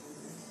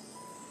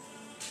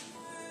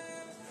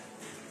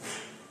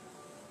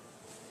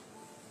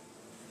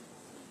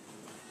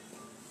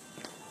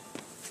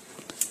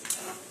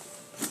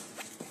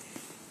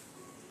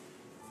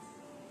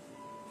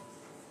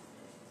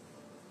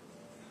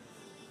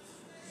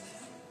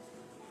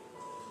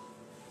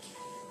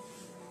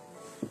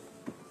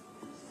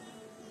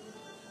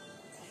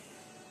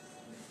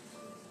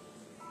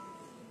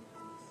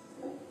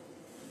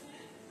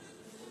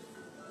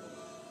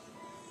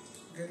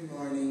Good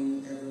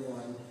morning,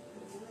 everyone.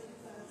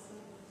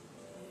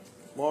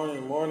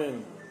 Morning,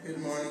 morning. Good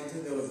morning to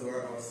those who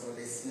are also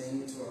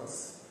listening to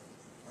us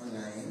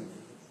online.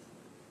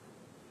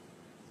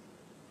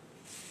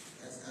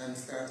 As Anne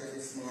started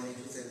this morning,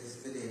 she said this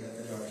is the day that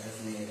the Lord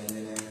has made, and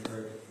then I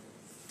heard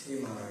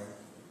Tamar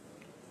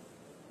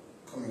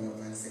coming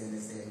up and saying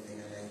the same thing,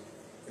 and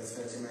I just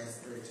felt in my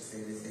spirit to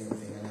say the same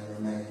thing, and I'm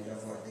reminded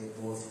of what they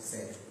both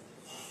said.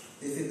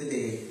 This is the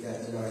day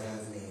that the Lord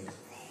has made.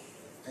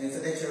 And it's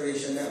a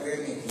declaration that we're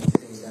making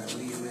today, that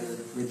we will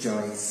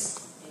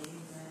rejoice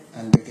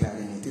and be glad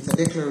in it. It's a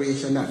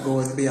declaration that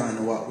goes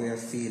beyond what we are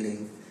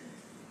feeling.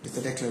 It's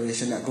a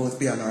declaration that goes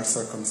beyond our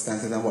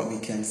circumstances and what we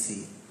can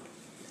see.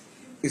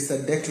 It's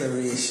a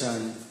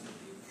declaration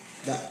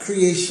that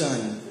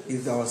creation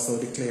is also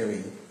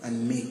declaring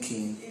and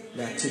making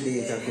that today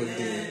is a good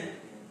day.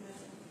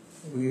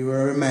 We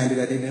were reminded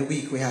that in a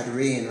week we had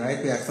rain,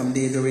 right? We had some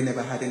days where we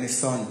never had any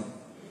sun.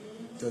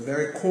 It was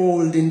very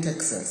cold in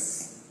Texas.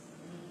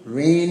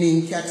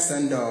 Raining cats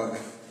and dogs.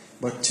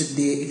 But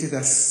today it is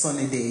a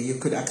sunny day. You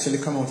could actually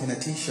come out in a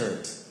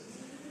t-shirt.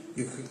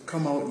 You could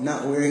come out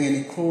not wearing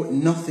any coat,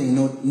 nothing.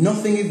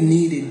 Nothing is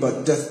needed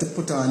but just to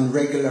put on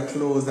regular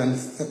clothes and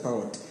step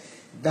out.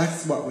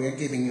 That's what we're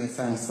giving you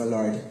thanks for,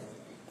 Lord.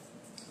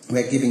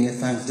 We're giving you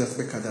thanks just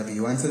because of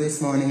you. And so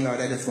this morning, Lord,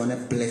 I just want to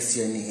bless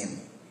your name.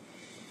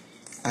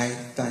 I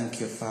thank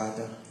you,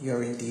 Father.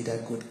 You're indeed a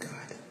good God.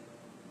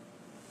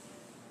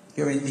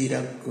 You're indeed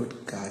a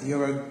good God.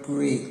 You're a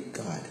great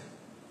God.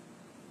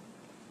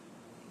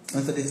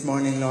 And so this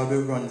morning, Lord, we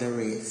run the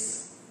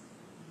race.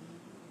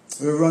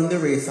 We run the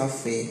race of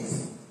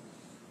faith,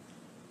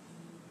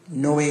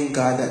 knowing,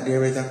 God, that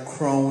there is a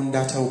crown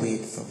that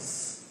awaits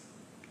us.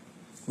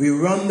 We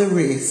run the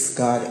race,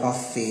 God,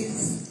 of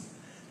faith,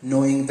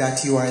 knowing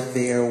that you are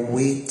there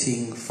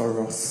waiting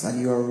for us and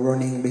you are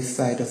running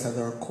beside us as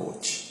our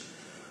coach.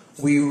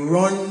 We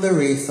run the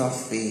race of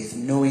faith,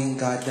 knowing,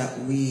 God,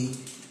 that we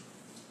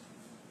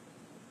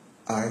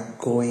are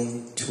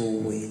going to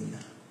win.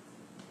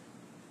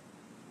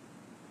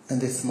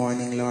 And this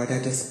morning, Lord,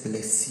 I just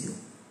bless you.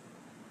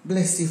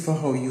 Bless you for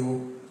how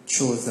you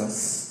chose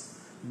us.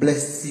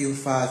 Bless you,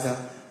 Father,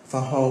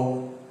 for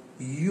how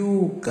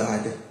you,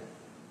 God,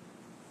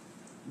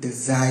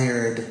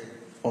 desired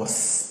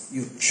us.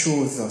 You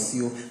chose us.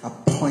 You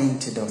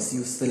appointed us.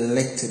 You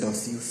selected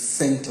us. You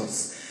sent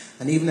us.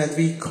 And even as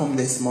we come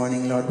this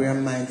morning, Lord, we are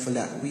mindful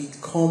that we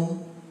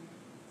come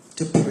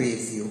to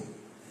praise you.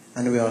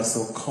 And we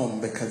also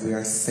come because we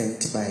are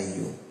sent by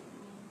you.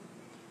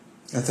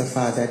 And so,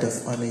 Father, I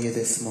just honor you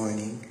this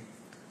morning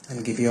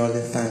and give you all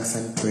the thanks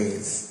and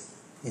praise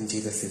in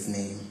Jesus'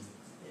 name.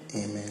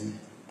 Amen.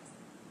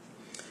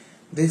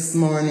 This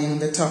morning,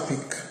 the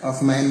topic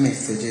of my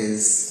message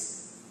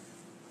is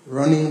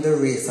Running the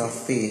Race of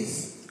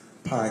Faith,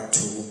 Part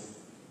 2.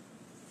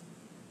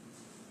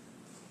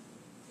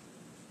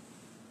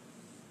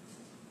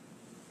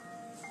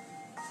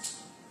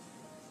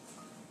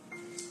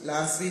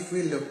 Last week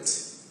we looked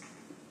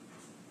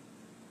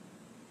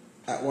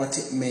at what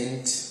it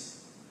meant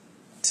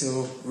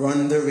to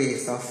run the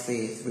race of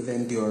faith with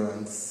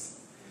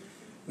endurance.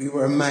 We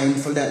were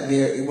mindful that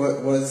there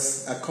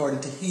was,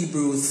 according to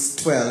Hebrews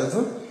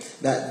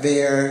 12, that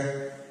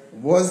there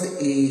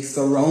was a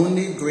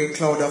surrounding great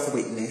cloud of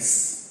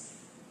witnesses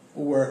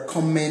who were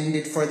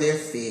commended for their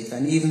faith.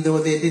 And even though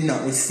they did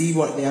not receive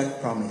what they had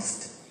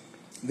promised,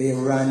 they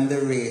ran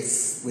the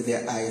race with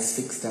their eyes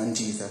fixed on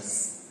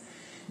Jesus.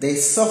 They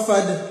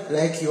suffered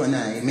like you and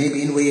I,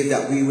 maybe in ways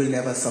that we will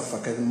never suffer,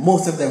 because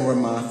most of them were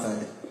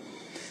martyred.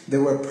 They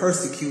were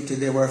persecuted,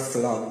 they were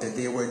flogged,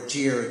 they were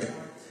jeered,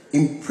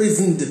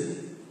 imprisoned,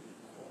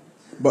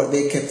 but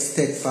they kept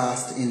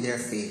steadfast in their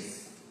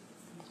faith.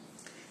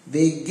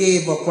 They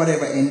gave up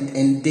whatever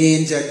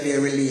endangered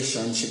their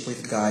relationship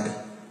with God,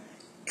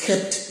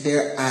 kept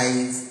their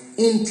eyes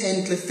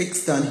intently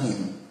fixed on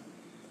Him,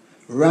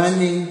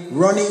 running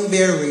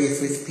their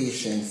race with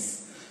patience,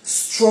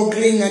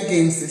 struggling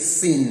against the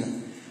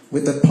sin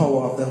with the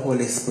power of the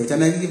Holy Spirit.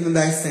 And even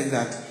though I said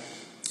that,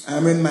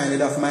 I'm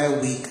reminded of my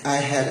week. I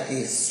had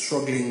a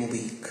struggling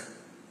week.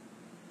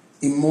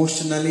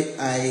 Emotionally,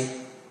 I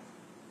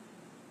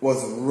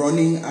was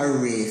running a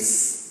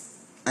race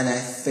and I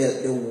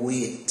felt the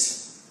weight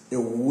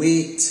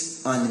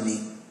on me.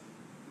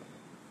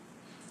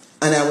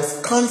 And I was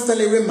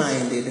constantly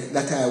reminded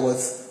that I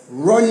was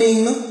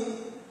running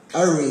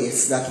a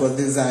race that was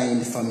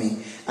designed for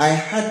me. I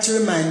had to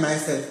remind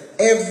myself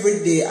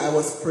every day I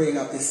was praying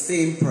up the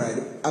same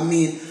prayer.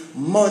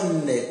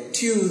 Monday,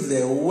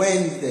 Tuesday,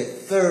 Wednesday,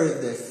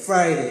 Thursday,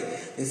 Friday,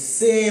 the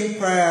same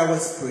prayer I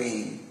was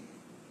praying.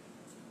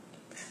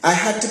 I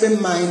had to be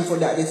mindful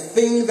that the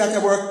things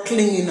that were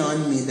clinging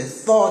on me, the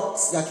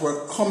thoughts that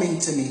were coming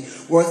to me,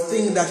 were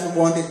things that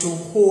wanted to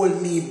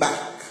hold me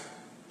back.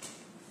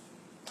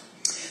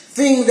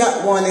 Things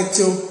that wanted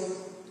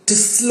to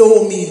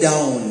slow me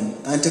down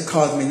and to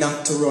cause me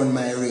not to run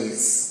my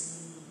race.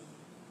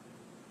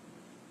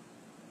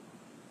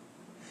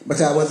 But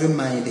I was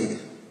reminded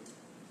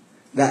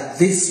that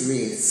this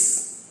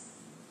race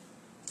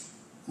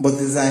but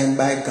designed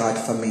by God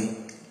for me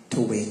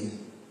to win.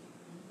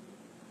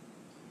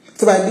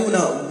 So I do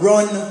not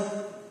run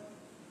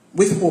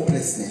with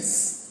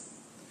hopelessness.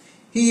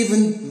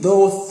 Even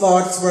though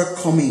thoughts were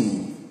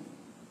coming,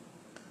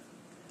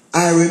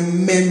 I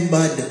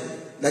remembered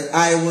that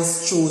I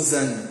was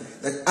chosen,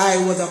 that I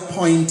was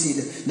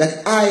appointed,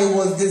 that I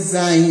was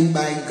designed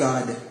by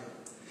God.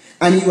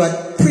 And He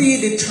had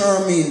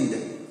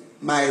predetermined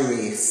my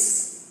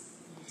race.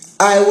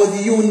 I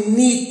was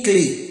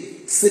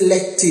uniquely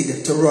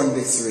selected to run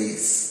this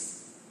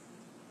race.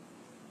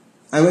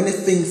 And when the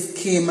things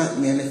came at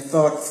me and the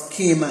thoughts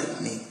came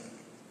at me,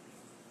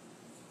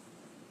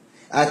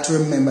 I had to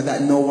remember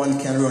that no one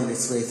can run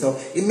this race. So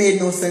it made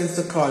no sense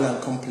to call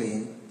and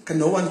complain, because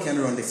no one can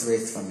run this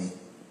race for me.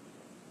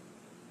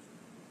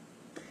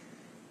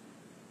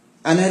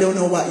 And I don't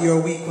know what your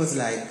week was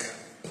like.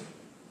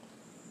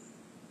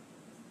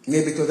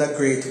 Maybe it was a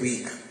great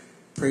week.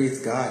 Praise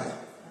God.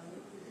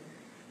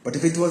 But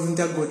if it wasn't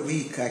a good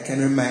week, I can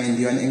remind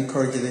you and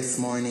encourage you this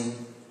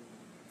morning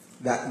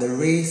that the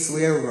race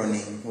we are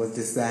running was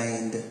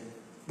designed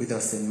with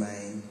us in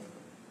mind.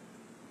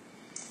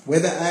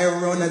 Whether I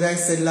run, as I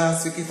said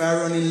last week, if I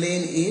run in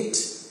lane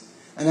 8,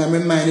 and I'm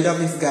reminded of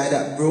this guy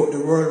that broke the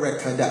world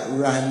record that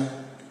ran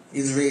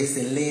his race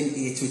in lane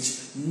 8, which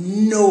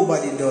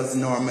nobody does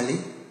normally.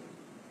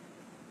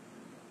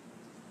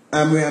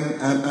 I'm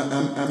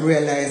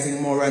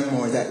realizing more and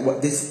more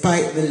that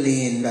despite the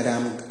lane that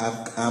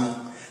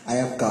I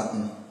have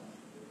gotten,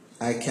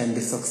 I can be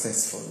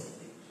successful.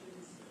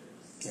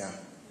 Yeah.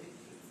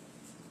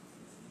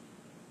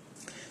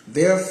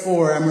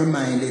 Therefore, I'm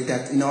reminded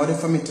that in order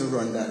for me to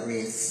run that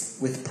race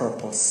with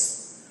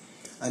purpose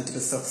and to be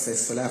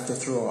successful, I have to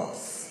throw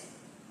off.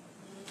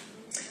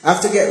 I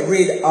have to get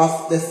rid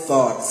of the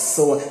thoughts.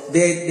 So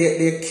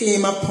there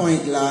came a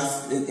point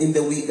in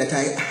the week that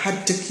I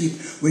had to keep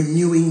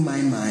renewing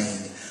my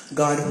mind.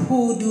 God,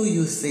 who do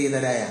you say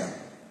that I am?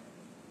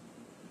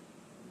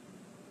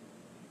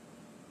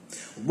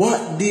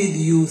 What did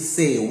you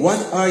say?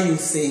 What are you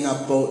saying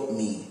about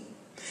me?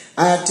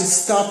 I had to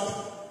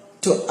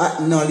stop to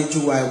acknowledge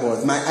who I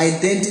was. My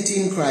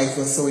identity in Christ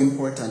was so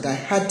important. I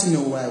had to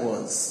know who I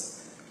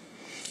was.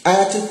 I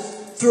had to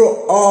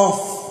throw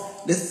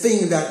off the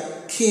thing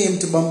that came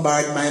to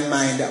bombard my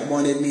mind that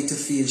wanted me to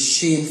feel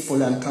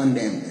shameful and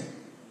condemned.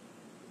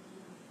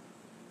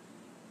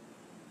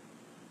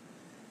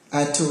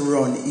 I had to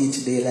run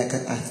each day like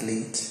an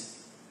athlete.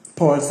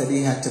 Paul said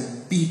he had to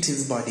beat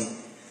his body.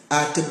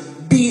 I had to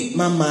beat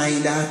my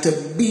mind. I had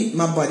to beat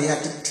my body. I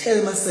had to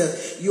tell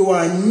myself, you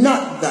are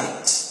not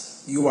that.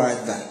 You are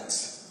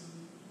that.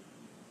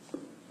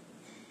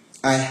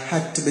 I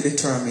had to be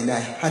determined. I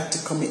had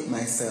to commit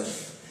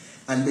myself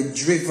and be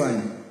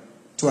driven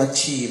to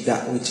achieve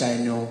that which I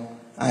know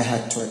I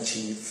had to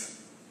achieve.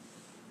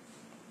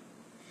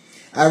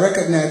 I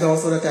recognize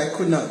also that I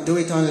could not do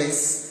it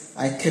unless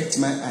I kept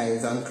my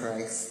eyes on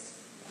Christ.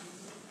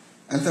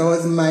 And so I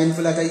was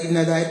mindful that even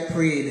as I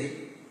prayed,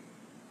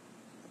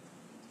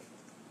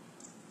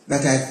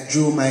 that I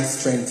drew my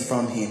strength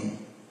from Him,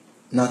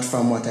 not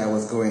from what I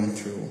was going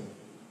through.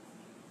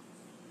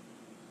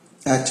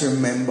 I had to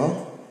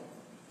remember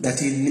that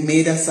He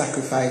made a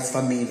sacrifice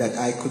for me that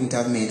I couldn't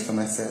have made for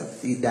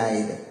myself. He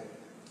died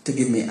to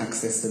give me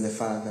access to the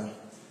Father.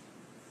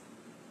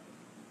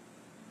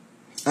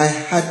 I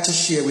had to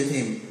share with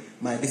Him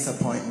my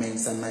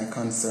disappointments and my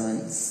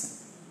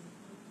concerns.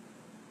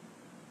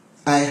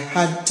 I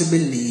had to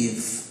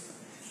believe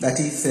that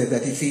He said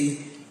that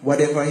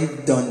whatever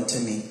He'd done to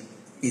me,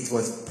 it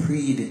was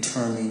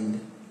predetermined.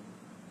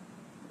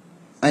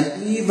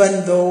 And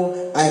even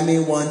though I may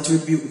want to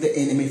rebuke the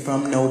enemy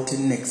from now till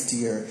next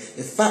year,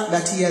 the fact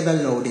that He has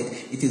allowed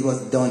it, it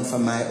was done for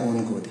my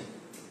own good.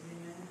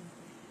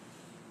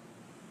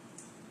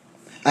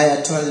 I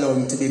had to allow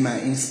Him to be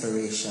my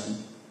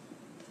inspiration.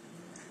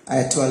 I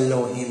had to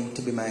allow Him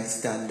to be my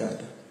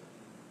standard.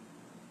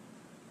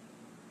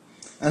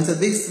 And so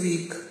this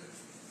week,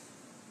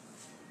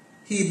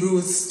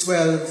 Hebrews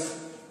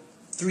 12,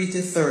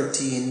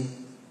 3-13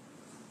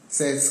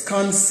 says,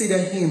 consider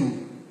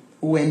Him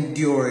who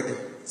endured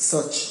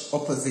such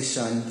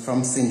opposition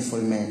from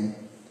sinful men,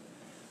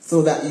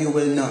 so that you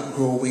will not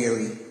grow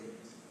weary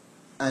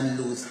and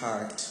lose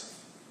heart.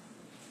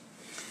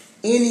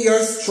 In your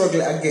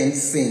struggle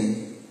against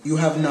sin, you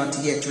have not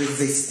yet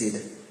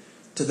resisted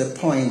to the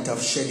point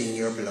of shedding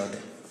your blood.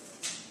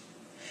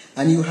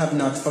 And you have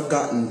not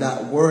forgotten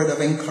that word of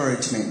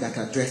encouragement that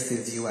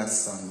addresses you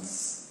as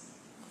sons.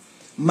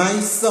 My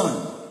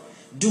son,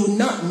 do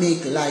not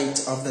make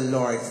light of the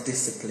Lord's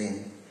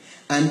discipline,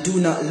 and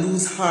do not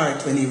lose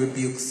heart when He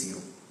rebukes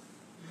you,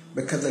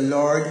 because the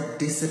Lord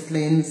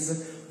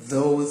disciplines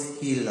those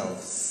He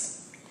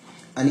loves,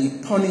 and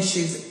He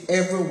punishes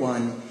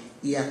everyone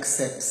He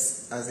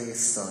accepts as a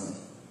son.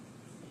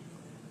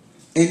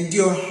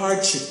 Endure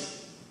hardship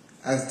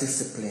as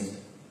discipline.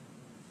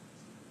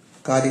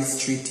 God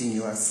is treating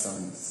you as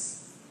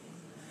sons.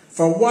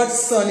 For what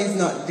son is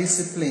not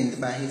disciplined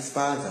by his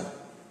father?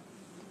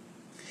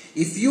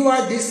 If you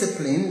are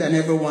disciplined, and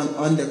everyone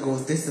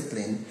undergoes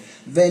discipline,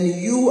 then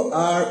you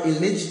are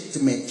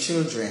illegitimate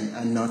children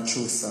and not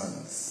true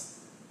sons.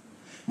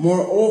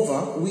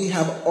 Moreover, we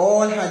have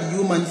all had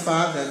human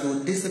fathers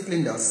who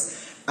disciplined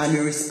us, and we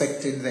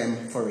respected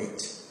them for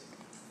it.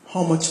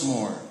 How much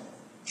more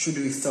should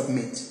we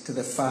submit to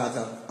the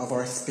Father of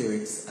our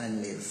spirits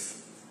and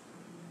live?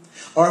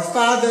 Our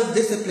fathers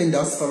disciplined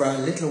us for a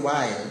little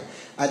while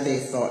as they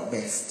thought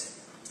best,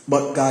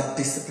 but God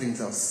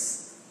disciplines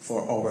us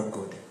for our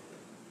good,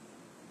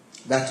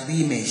 that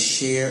we may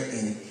share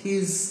in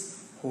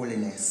His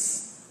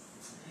holiness.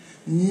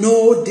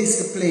 No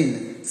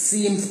discipline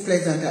seems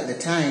pleasant at the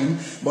time,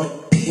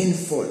 but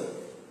painful.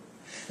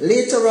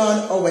 Later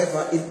on,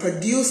 however, it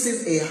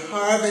produces a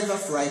harvest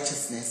of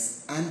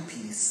righteousness and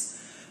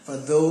peace for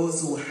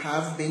those who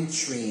have been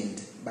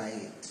trained by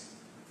it.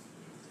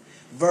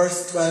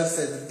 Verse 12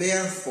 says,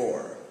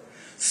 therefore,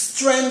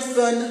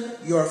 strengthen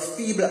your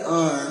feeble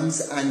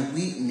arms and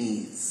weak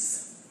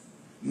knees.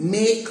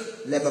 Make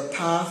level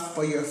path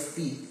for your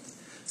feet,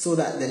 so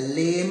that the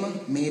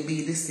lame may not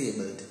be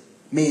disabled,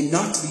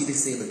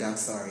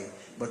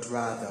 but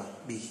rather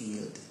be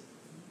healed.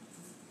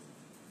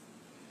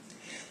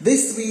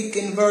 This week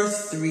in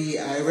verse 3,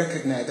 I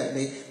recognize that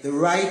the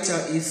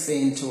writer is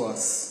saying to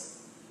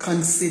us,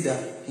 consider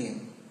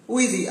him. Who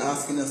is he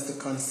asking us to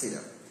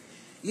consider?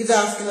 He's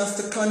asking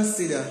us to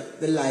consider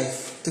the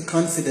life, to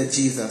consider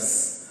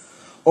Jesus.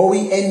 Or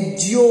we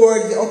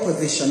endured the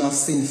opposition of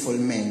sinful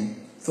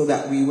men so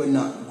that we will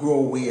not grow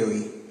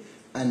weary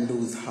and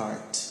lose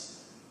heart.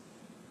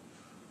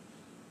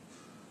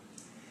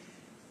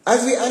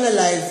 As we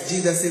analyze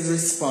Jesus'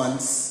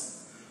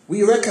 response,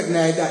 we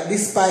recognize that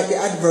despite the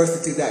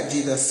adversity that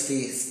Jesus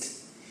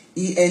faced,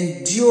 he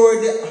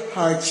endured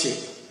hardship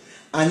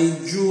and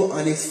he drew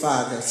on his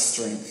Father's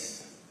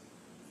strength.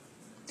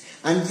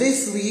 And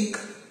this week,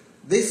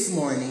 this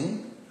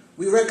morning,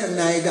 we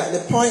recognize that the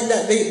point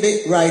that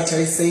the writer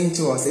is saying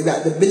to us is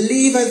that the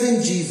believers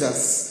in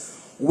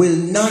Jesus will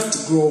not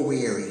grow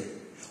weary,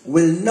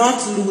 will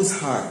not lose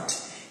heart,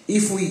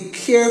 if we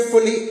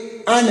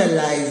carefully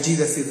analyze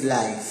Jesus'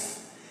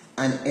 life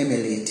and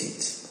emulate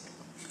it.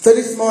 So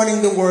this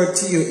morning the word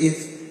to you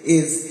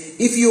is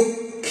if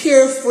you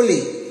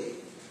carefully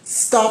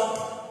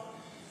stop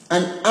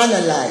and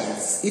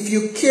analyze, if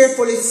you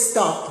carefully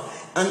stop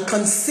and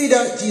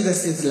consider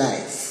Jesus'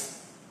 life,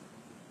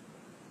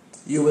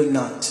 you will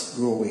not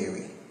grow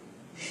weary.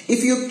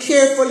 If you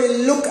carefully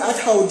look at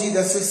how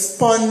Jesus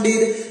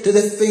responded to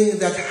the things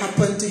that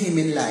happened to him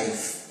in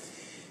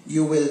life,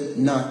 you will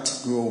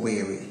not grow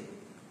weary.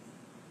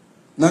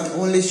 Not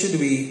only should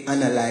we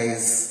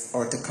analyze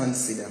or to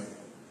consider,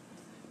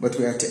 but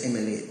we are to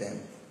emulate them.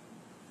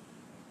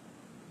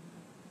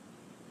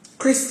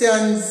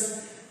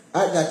 Christians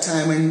at that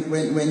time,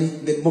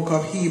 when the book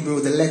of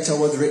Hebrews, the letter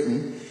was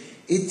written,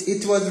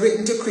 it was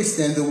written to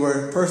Christians who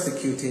were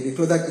persecuted. It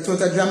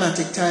was a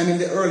dramatic time in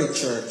the early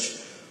church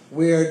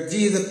where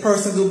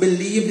persons who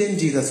believed in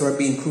Jesus were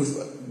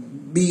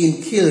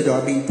being killed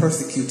or being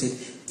persecuted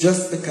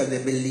just because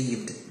they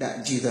believed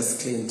that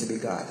Jesus claimed to be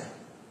God.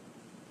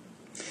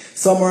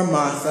 Some were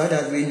martyred,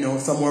 as we know.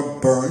 Some were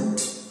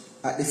burnt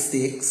at the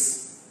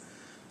stakes.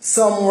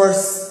 Some were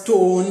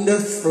stoned,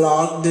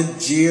 flogged,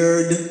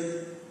 jeered.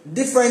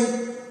 Different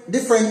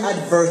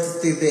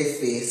adversities they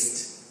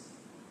faced.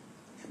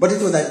 But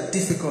it was a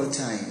difficult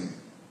time.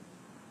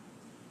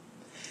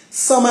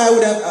 Some I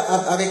would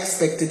have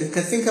expected,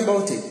 because think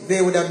about it,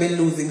 they would have been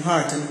losing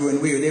heart and growing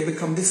weary. They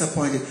become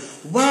disappointed.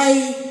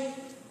 Why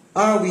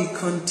are we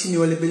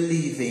continually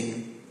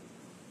believing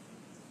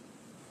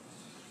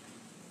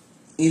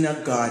in a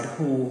God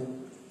who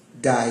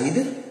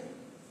died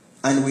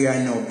and we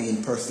are now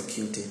being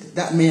persecuted?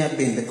 That may have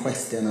been the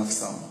question of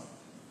some.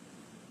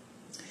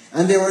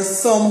 And there were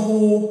some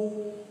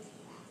who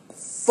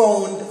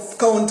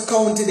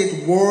counted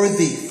it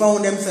worthy,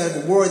 found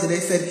themselves worthy. They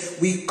said,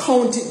 we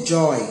count it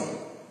joy.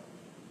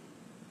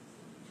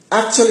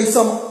 Actually,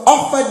 some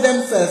offered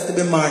themselves to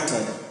be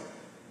martyred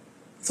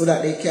so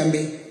that they can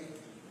be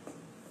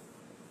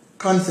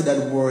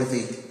considered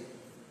worthy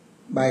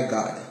by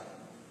God.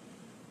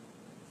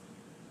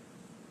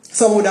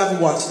 Some would have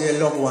watched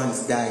their loved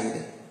ones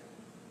died.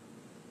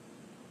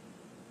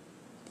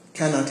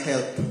 Cannot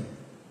help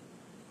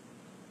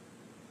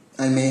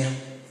and may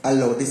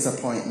allow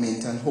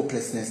disappointment and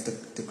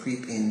hopelessness to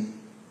creep in.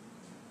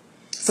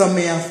 Some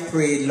may have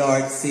prayed,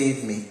 Lord,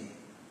 save me.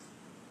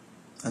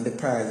 And the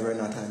prayers were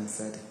not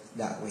answered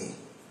that way.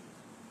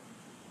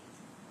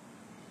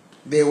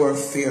 They were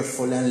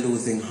fearful and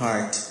losing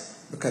heart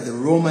because the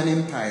Roman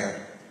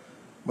Empire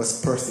was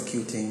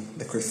persecuting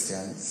the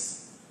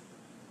Christians.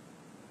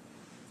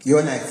 You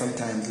and I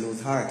sometimes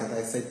lose heart. As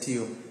I said to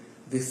you,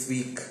 this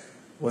week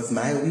was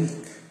my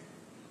week.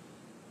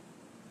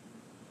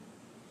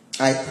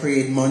 I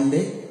prayed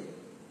Monday.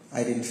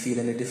 I didn't feel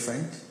any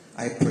different.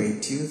 I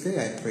prayed Tuesday.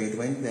 I prayed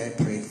Wednesday. I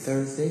prayed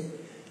Thursday.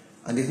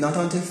 And it's not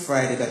until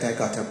Friday that I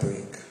got a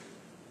break.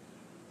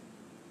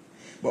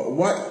 But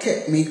what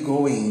kept me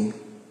going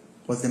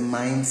was the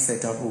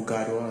mindset of who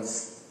God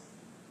was.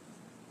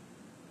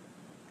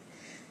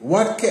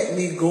 What kept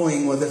me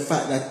going was the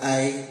fact that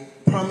I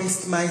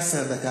promised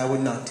myself that I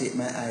would not take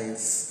my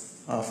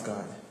eyes off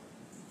God.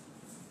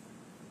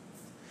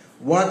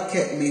 What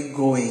kept me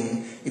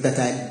going is that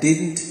I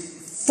didn't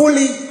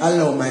fully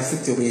allow my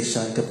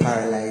situation to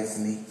paralyze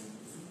me.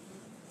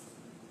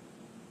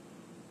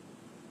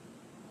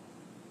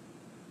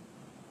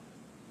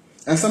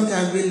 And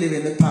sometimes we live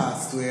in the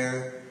past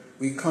where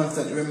we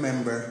constantly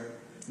remember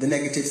the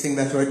negative things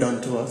that were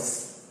done to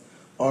us,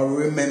 or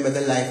we remember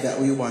the life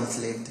that we once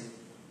lived.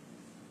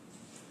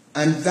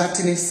 And that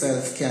in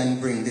itself can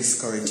bring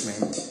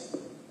discouragement.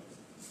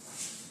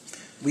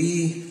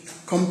 We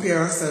compare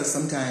ourselves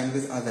sometimes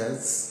with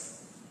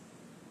others,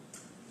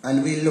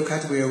 and we look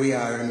at where we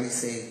are and we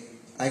say,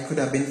 I could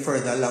have been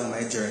further along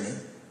my journey.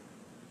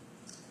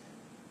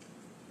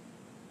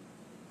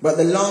 But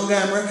the longer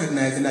I'm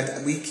recognizing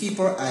that we keep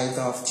our eyes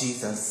off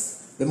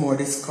Jesus, the more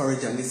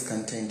discouraged and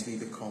discontent we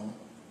become.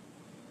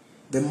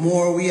 The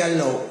more we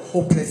allow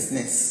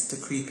hopelessness to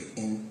creep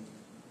in.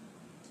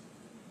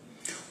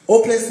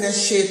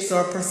 Hopelessness shapes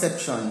our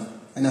perception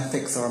and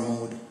affects our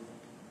mood.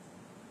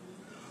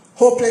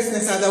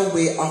 Hopelessness has a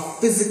way of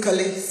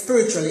physically,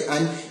 spiritually,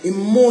 and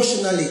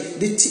emotionally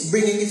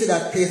bringing you to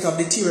that place of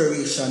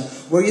deterioration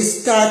where you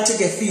start to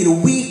feel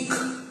weak.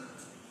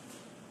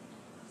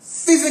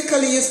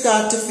 Physically, you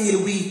start to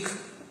feel weak.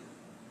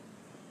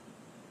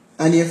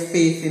 And your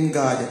faith in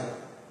God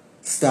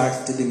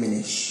starts to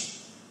diminish.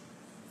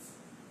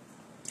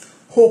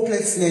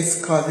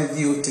 Hopelessness causes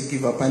you to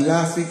give up. And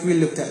last week we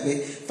looked at the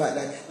fact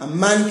that a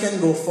man can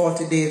go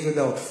 40 days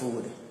without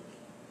food,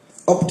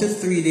 up to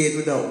 3 days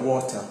without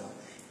water,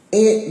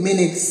 8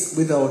 minutes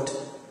without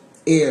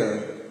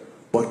air,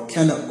 but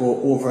cannot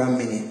go over a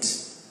minute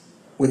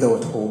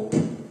without hope.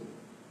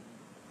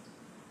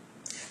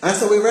 And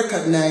so we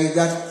recognize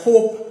that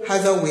hope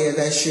has a way, as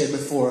I shared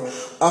before,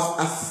 of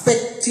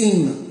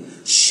affecting,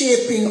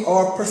 shaping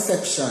our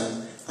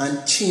perception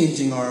and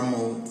changing our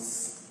moods.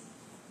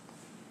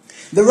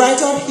 The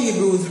writer of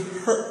Hebrews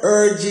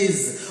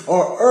urges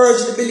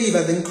the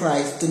believers in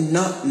Christ to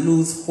not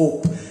lose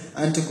hope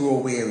and to grow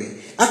weary.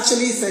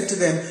 Actually, he said to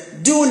them,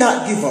 do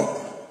not give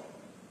up.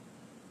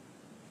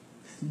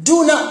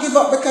 Do not give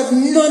up, because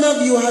none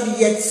of you have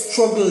yet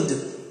struggled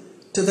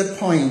to the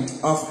point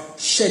of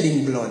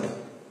shedding blood.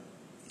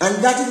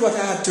 And that is what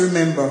I had to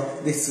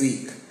remember this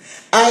week.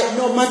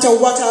 No matter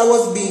what I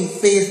was being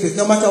faced with,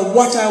 no matter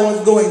what I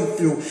was going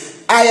through,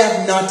 I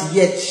have not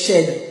yet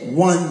shed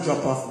one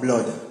drop of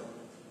blood.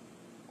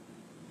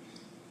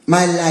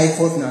 My life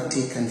was not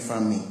taken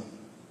from me.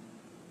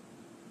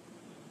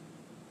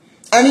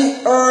 And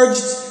he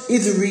urged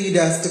his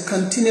readers to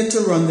continue to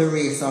run the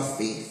race of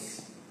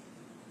faith,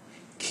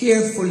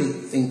 carefully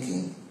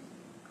thinking,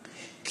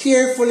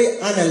 carefully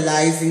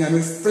analyzing and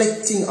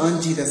reflecting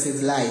on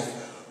Jesus' life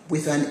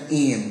with an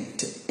aim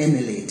to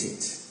emulate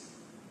it.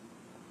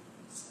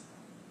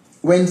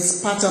 When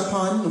spat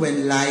upon,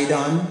 when lied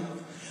on,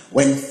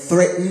 when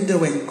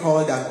threatened, when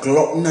called a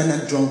glutton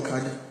and a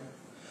drunkard,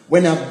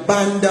 when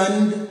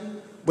abandoned,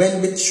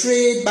 when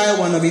betrayed by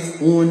one of his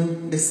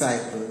own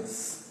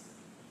disciples.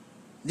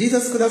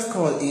 Jesus could have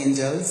called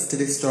angels to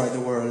destroy the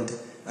world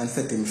and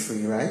set him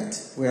free, right?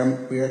 Where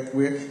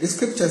the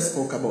scripture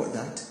spoke about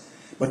that.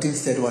 But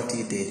instead what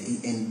he did, he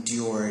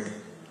endured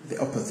the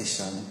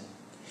opposition.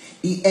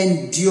 He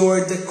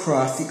endured the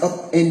cross. He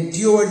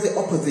endured the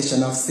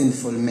opposition of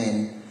sinful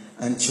men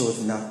and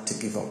chose not to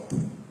give up.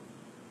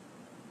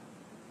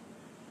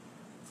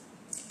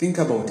 Think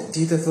about it.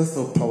 Jesus was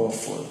so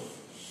powerful.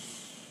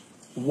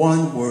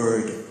 One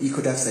word, he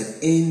could have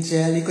said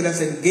angel, he could have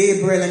said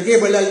Gabriel, and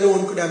Gabriel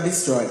alone could have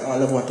destroyed all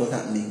of what was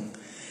happening.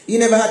 He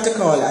never had to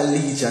call a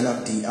legion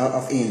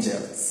of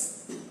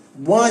angels.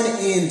 One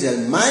angel,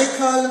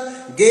 Michael,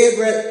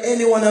 Gabriel,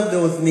 any one of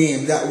those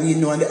names that we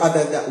know and the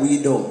others that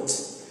we don't,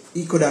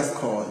 he could have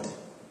called.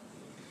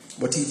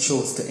 But he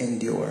chose to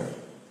endure.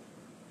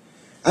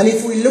 And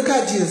if we look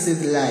at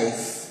Jesus'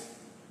 life,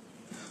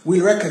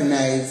 we'll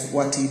recognize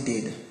what he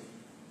did.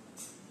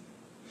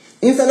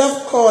 Instead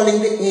of calling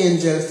the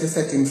angels to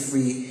set him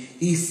free,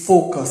 he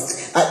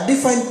focused. At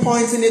different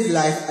points in his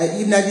life,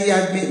 even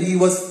as he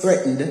was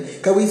threatened,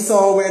 because we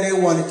saw where they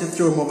wanted to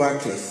throw him over a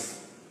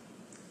cliff.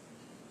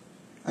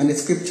 And the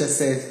scripture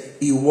says,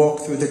 he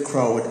walked through the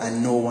crowd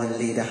and no one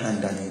laid a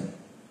hand on him.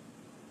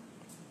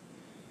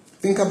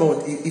 Think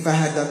about it. If I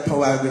had that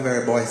power, I'd be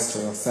very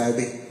boisterous. I'd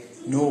be,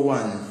 no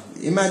one.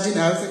 Imagine,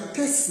 I was like,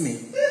 test me.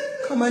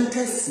 Come and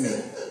test me.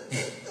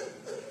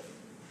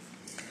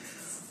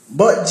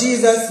 But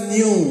Jesus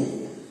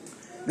knew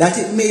that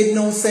it made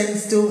no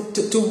sense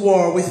to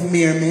war with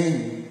mere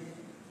men.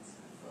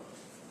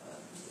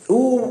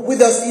 Who,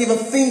 with us even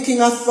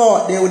thinking a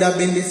thought, they would have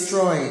been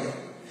destroyed.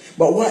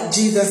 But what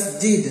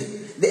Jesus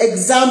did, the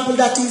example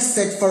that he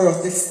set for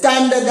us, the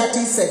standard that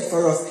he set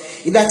for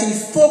us, is that he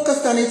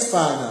focused on his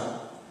Father,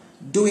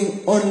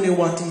 doing only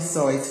what he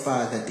saw his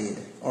Father did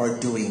or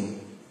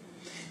doing.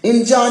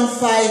 In John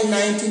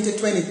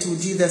 5:19-22,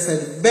 Jesus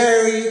said,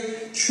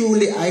 very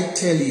truly I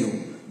tell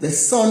you, the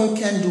Son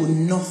can do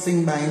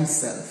nothing by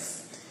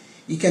himself.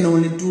 He can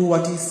only do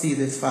what he sees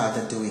his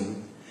Father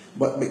doing.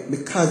 But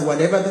because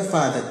whatever the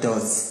Father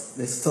does,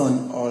 the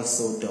Son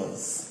also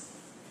does.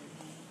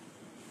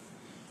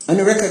 And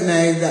we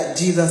recognize that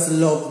Jesus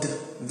loved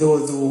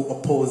those who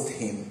opposed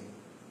him.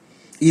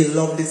 He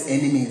loved his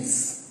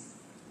enemies.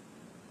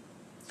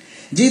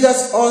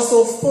 Jesus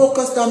also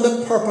focused on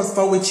the purpose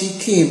for which he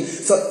came.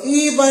 So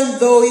even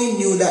though he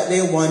knew that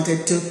they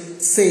wanted to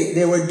say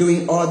they were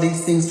doing all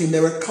these things to him,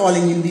 they were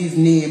calling him these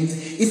names.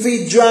 If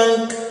he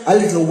drank a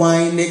little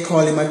wine, they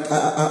call him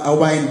a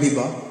wine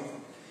bibber.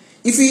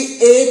 If he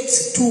ate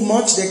too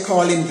much, they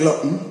call him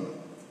glutton.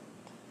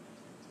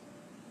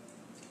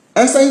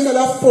 And so instead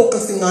of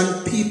focusing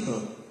on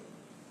people,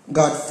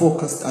 God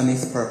focused on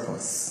his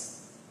purpose.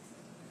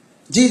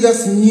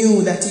 Jesus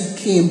knew that he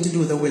came to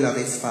do the will of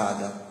his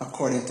Father,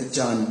 according to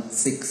John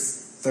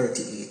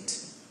 6:38.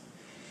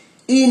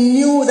 He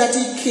knew that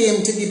he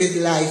came to give his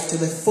life to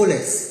the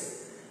fullest,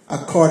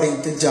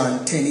 according to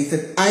John 10. He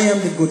said, I am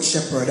the good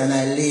shepherd and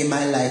I lay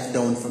my life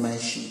down for my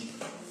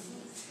sheep.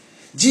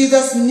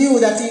 Jesus knew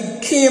that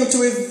he came to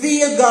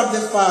reveal God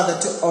the Father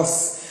to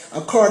us,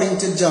 according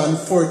to John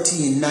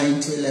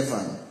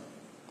 14:9-11.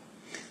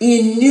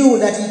 He knew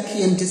that he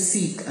came to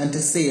seek and to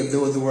save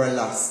those who were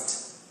lost.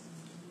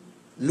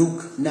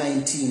 Luke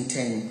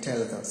 19:10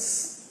 tells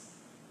us.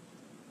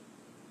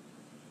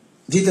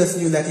 Jesus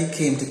knew that he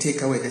came to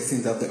take away the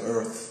sins of the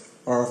earth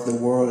or of the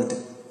world,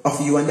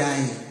 of you and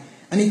I.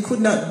 And he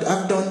could not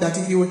have done that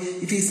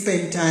if he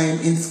spent time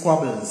in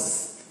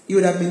squabbles. He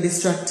would have been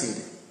distracted.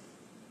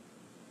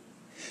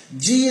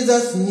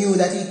 Jesus knew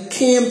that he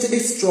came to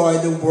destroy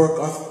the work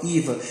of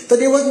evil. So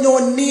there was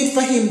no need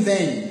for him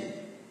then,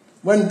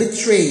 when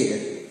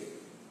betrayed,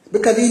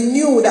 because he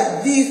knew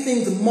that these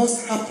things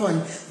must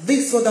happen.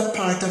 This was a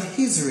part of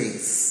his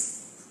race.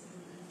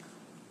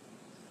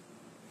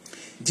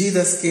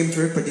 Jesus came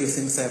to reproduce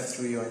himself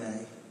through you and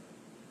I.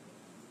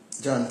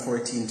 John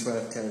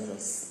 14:12 tells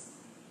us.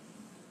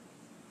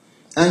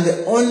 And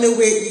the only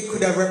way he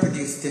could have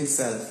reproduced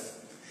himself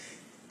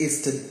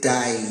is to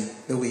die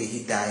the way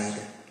he died,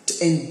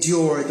 to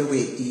endure the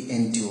way he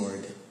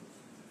endured.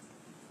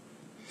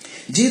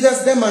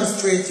 Jesus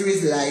demonstrates through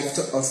his life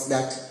to us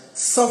that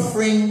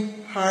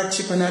suffering,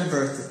 hardship and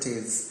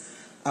adversities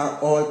are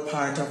all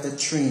part of the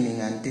training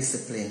and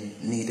discipline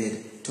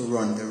needed to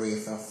run the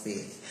race of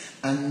faith.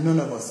 And none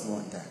of us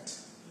want that.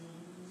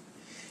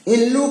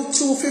 In Luke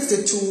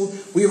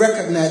 2:52, we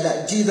recognize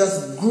that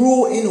Jesus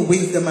grew in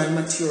wisdom and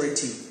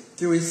maturity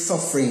through his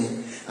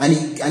suffering. And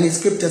his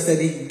scripture said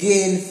he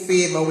gained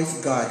favor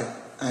with God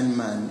and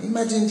man.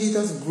 Imagine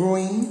Jesus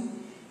growing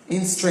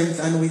in strength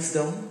and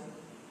wisdom.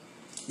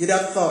 You'd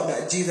have thought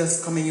that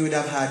Jesus coming, he would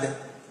have had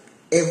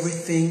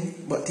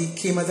everything, but he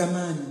came as a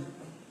man.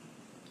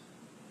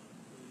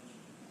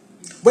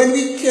 When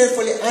we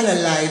carefully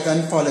analyze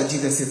and follow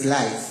Jesus'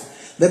 life,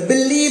 the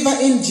believer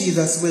in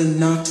Jesus will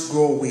not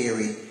grow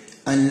weary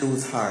and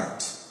lose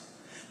heart,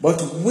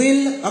 but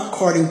will,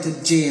 according to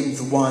James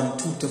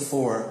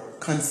 1:2-4,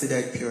 consider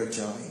it pure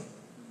joy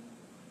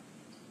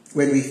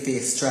when we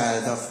face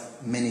trials of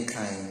many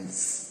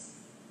kinds.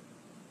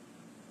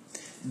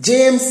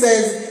 James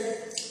says,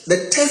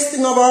 the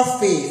testing of our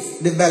faith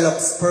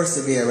develops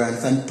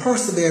perseverance, and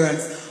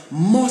perseverance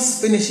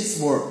must finish its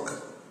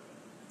work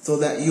so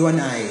that you and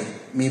I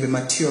may be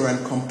mature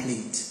and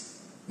complete,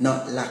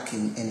 not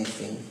lacking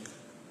anything.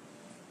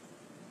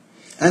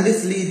 And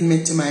this leads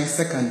me to my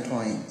second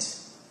point.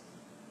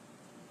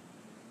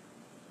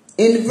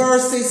 In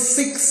verses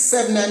 6,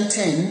 7, and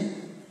 10,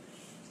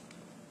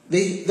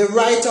 the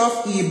writer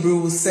of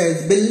Hebrews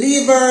says,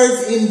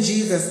 believers in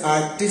Jesus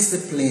are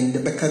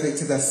disciplined because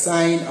it is a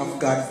sign of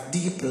God's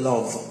deep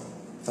love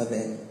for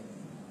them.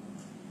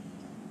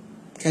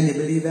 Can you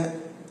believe that?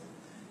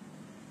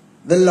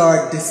 The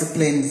Lord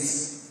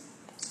disciplines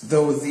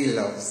those he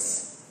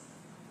loves,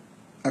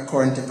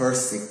 according to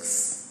verse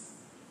 6.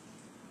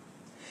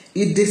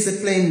 He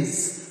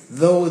disciplines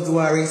those who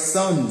are his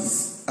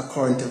sons,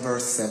 according to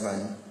verse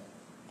 7.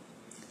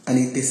 And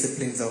he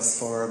disciplines us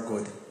for our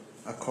good,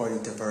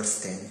 according to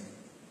verse 10.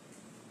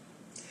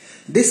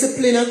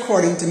 Discipline,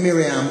 according to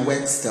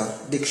Merriam-Webster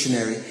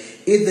dictionary,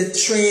 is the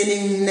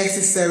training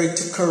necessary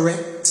to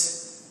correct,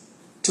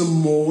 to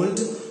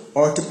mold,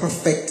 or to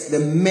perfect the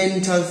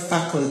mental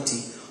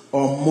faculty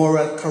or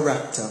moral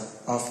character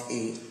of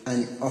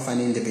an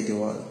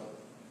individual.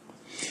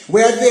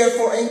 We are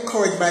therefore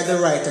encouraged by the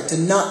writer to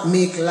not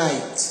make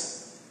light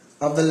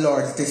of the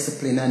Lord's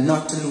discipline and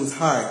not to lose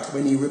heart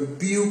when he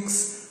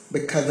rebukes,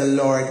 because the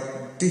Lord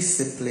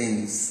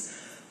disciplines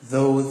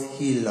those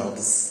he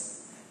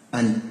loves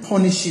and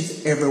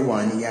punishes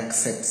everyone he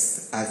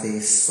accepts as a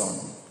son.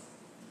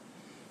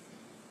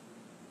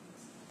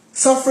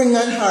 Suffering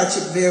and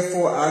hardship,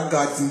 therefore, are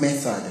God's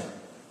method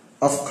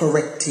of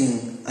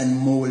correcting and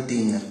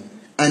molding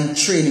and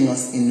training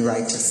us in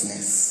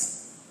righteousness.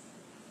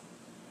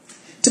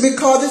 To be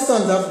called the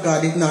sons of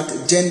God is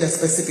not gender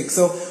specific.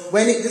 So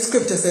when the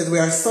scripture says we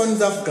are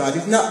sons of God,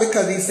 it's not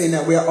because he's saying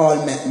that we are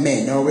all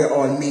men or we are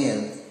all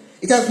male.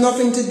 It has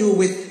nothing to do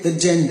with the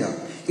gender.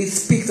 It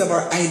speaks of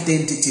our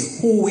identity,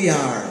 who we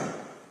are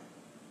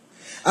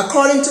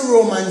According to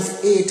Romans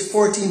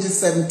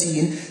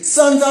 8:14-17,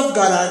 sons of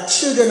God are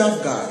children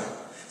of God.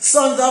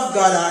 Sons of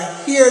God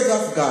are heirs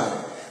of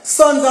God.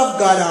 Sons of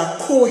God are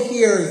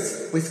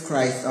co-heirs with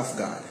Christ of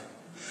God.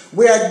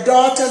 We are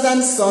daughters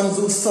and sons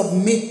who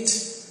submit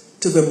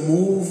to the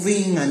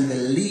moving and the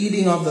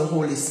leading of the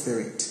Holy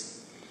Spirit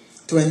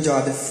to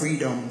enjoy the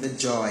freedom, the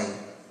joy,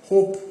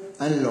 hope,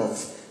 and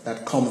love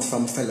that comes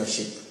from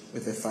fellowship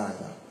with the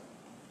Father.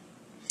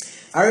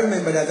 I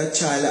remember that as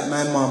a child that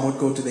my mom would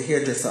go to the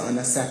hairdresser on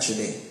a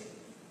Saturday.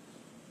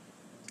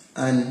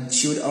 And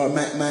she would,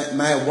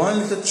 my one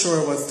little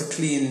chore was to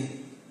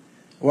clean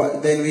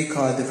what then we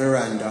call the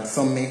veranda.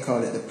 Some may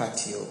call it the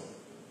patio.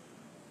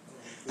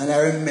 And I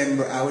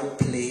remember I would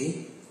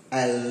play.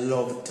 I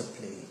loved to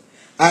play.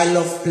 I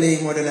loved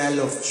playing more than I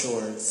loved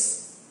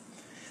chores.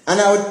 And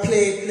I would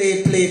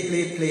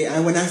play.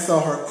 And when I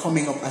saw her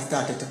coming up, I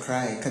started to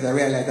cry because I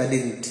realized I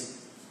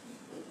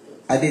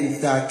didn't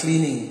start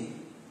cleaning.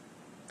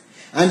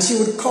 And she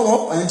would come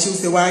up and she would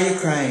say, "Why are you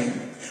crying?"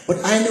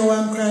 But I know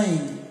I'm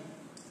crying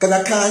because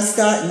I can't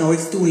start now,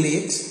 it's too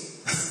late.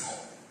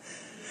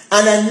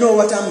 And I know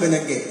what I'm going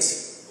to get.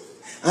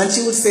 And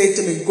she would say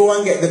to me, "Go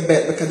and get the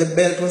belt," because the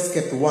belt was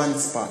kept one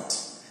spot.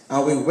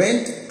 And we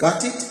went,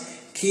 got it,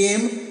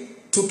 came,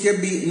 took your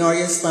beating or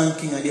your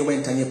spanking, and you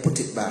went and you put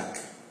it back.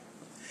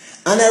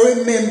 And I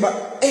remember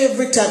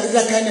every time, it's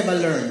like I never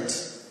learned.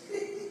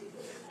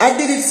 I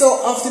did it so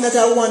often that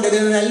I wondered,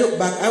 and when I look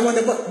back, I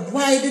wonder, but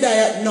why did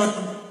I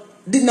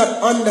did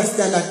not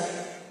understand that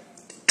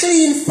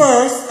clean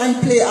first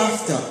and play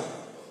after?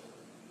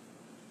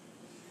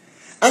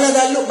 And as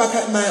I look back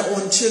at my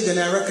own children,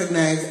 I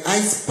recognize I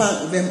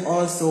spanked them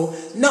also,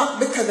 not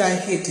because I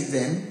hated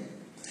them.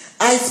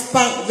 I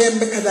spanked them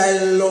because I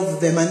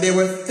loved them, and there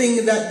were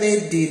things that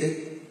they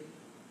did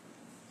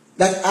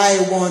that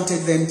I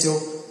wanted them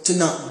to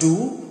not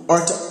do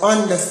or to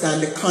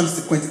understand the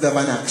consequences of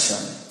an action.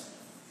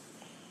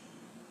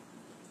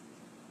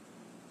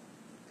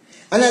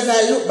 And as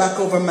I look back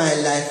over my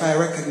life, I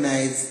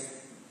recognize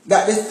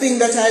that the thing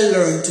that I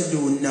learned to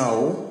do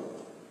now,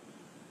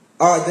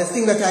 or the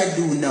thing that I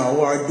do now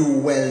or do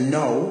well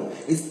now,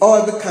 is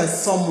all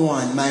because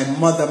someone, my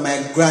mother,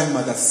 my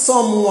grandmother,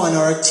 someone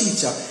or a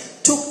teacher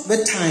took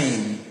the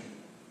time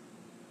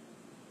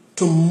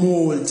to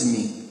mold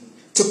me,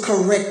 to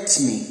correct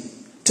me,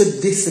 to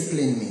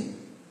discipline me.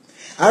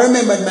 I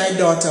remembered my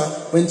daughter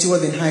when she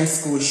was in high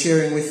school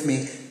sharing with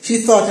me.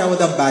 She thought I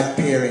was a bad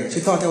parent. She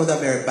thought I was a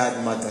very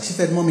bad mother. She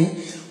said,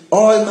 "Mommy,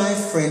 all my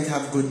friends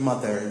have good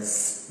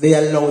mothers. They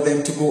allow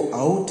them to go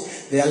out.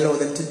 They allow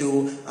them to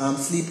do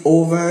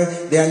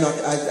sleepover. They are not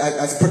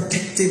as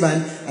protective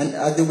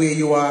and the way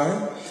you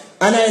are."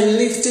 And I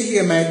lived to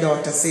hear my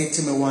daughter say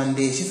to me one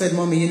day, she said,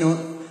 "Mommy, you know,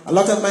 a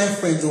lot of my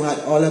friends who had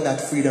all of that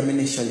freedom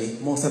initially,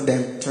 most of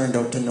them turned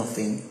out to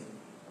nothing."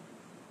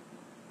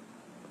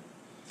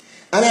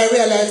 And I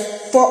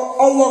realized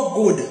for our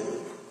good,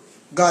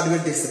 God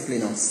will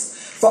discipline us.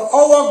 For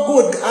our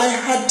good, I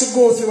had to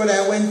go through what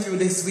I went through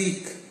this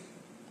week.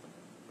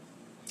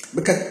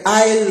 Because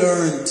I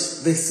learned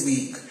this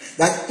week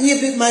that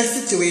even if my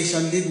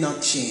situation did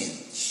not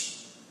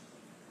change,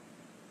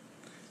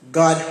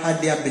 God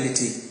had the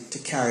ability to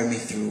carry me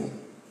through.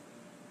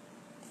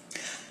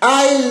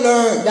 I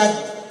learned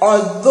that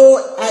although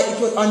it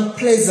was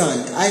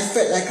unpleasant, I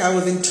felt like I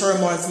was in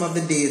turmoil some of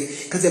the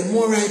days, because the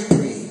more I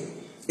pray,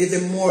 the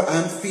more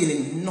I'm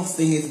feeling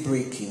nothing is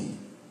breaking.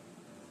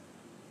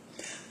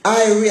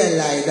 I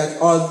realized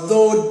that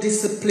although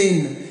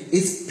discipline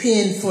is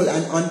painful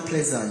and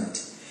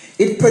unpleasant,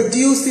 it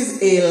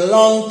produces a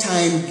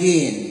long-time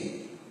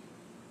gain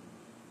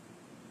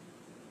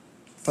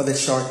for the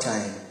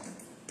short-time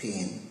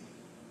pain.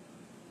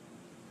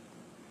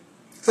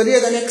 So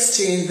there's an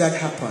exchange that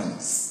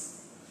happens.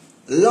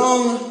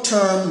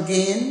 Long-term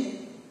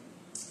gain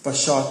for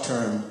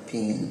short-term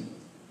pain.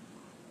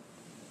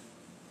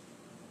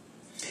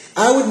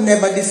 I would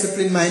never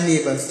discipline my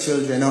neighbor's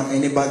children or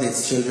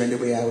anybody's children the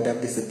way I would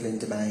have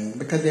disciplined mine,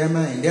 because they are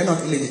mine. They are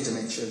not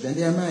illegitimate children,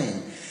 they are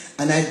mine.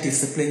 And I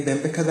discipline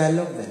them because I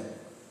love them.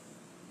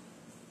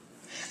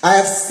 I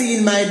have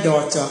seen my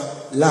daughter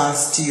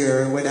last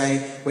year when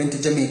I went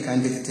to Jamaica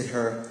and visited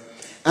her.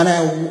 And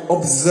I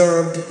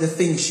observed the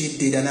things she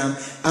did, and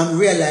I'm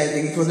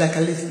realizing it was like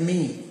a little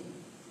me.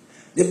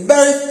 The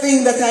very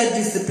thing that I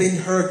disciplined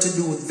her to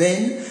do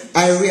then,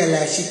 I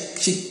realized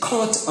she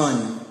caught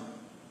on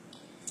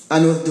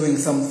and was doing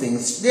some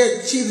things.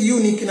 She's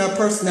unique in her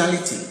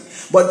personality,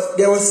 but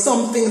there were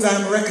some things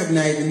I'm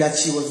recognizing that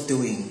she was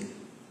doing.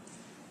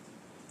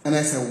 And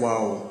I said,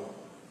 wow.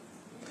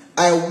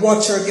 I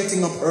watch her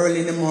getting up early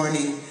in the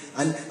morning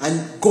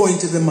and going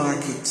to the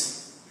market.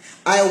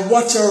 I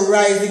watch her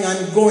rising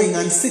and going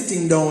and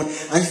sitting down.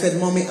 And she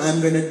said, "Mommy,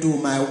 I'm going to do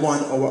my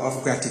 1 hour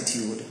of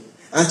gratitude."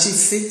 And she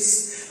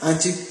sits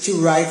and she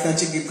writes and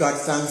she gives God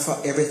thanks for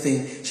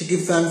everything. She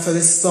gives thanks for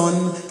the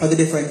sun, for the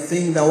different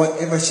things, and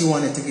whatever she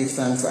wanted to give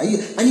thanks for.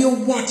 And you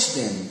watch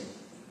them.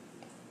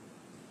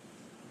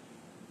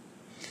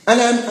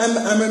 And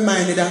I'm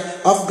reminded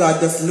of God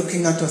just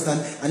looking at us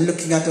and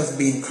looking at us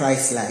being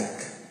Christ-like.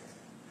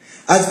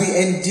 as we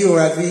endure,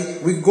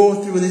 as we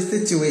go through the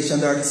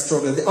situations or the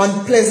struggles, the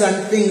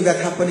unpleasant things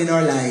that happen in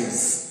our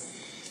lives.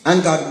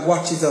 And God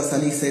watches us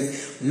and he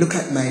says, look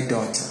at my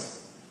daughter.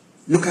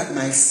 Look at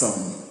my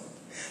son.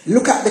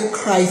 Look at the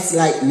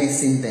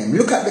Christ-likeness in them.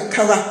 Look at the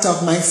character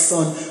of my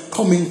son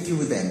coming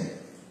through them.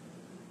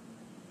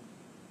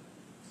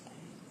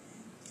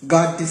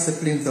 God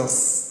disciplines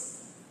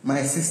us,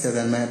 my sisters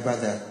and my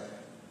brother,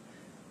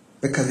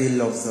 because he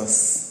loves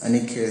us and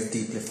he cares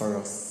deeply for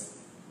us.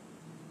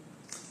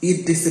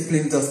 He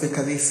disciplines us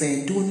because he's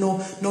saying, do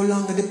no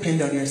longer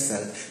depend on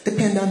yourself.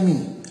 Depend on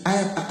me.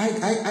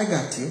 I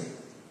got you.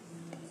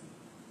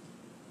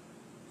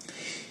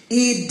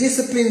 He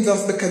disciplines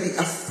us because he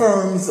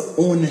affirms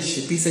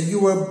ownership. He said, you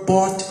were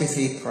bought with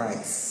a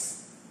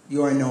price.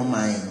 You are now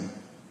mine.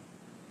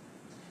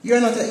 You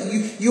are not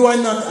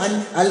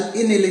an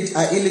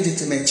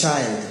illegitimate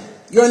child.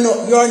 You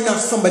are not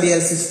somebody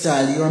else's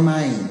child. You are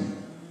mine.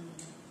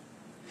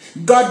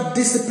 God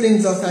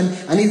disciplines us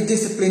and his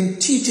discipline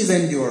teaches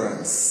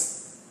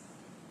endurance.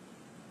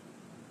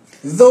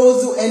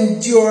 Those who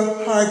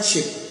endure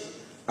hardship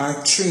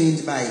are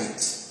trained by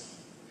it.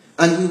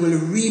 And we will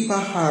reap a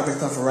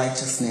harvest of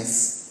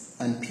righteousness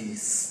and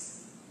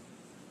peace.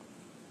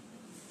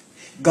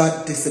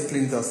 God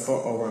disciplines us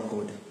for our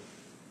good.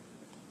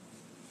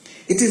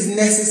 It is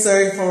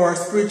necessary for our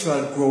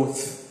spiritual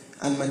growth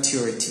and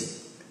maturity.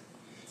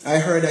 I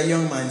heard a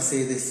young man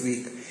say this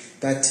week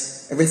that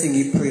everything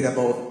he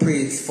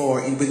prayed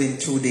for within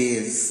 2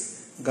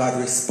 days, God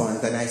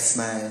responds, and I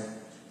smiled.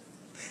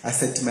 I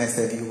said to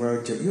myself, you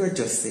were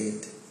just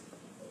saved.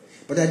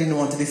 But I didn't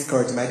want to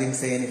discourage him. I didn't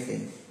say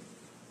anything.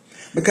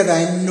 Because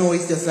I know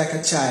it's just like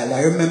a child.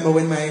 I remember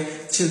when my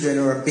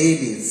children were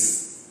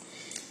babies,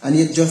 and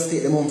you just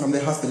take them home from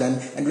the hospital,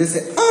 and they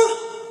say,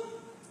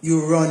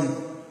 you run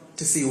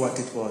to see what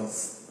it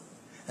was.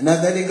 And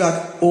as they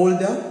got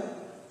older,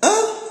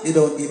 you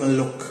don't even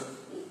look.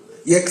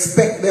 You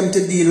expect them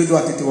to deal with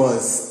what it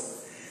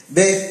was.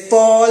 They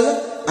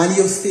fall and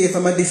you stay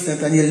from a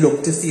distance and you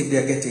look to see if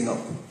they're getting up,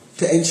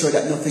 to ensure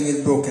that nothing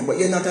is broken. But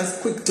you're not as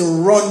quick to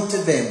run to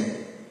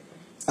them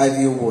as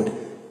you would.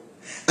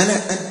 And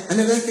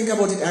as I think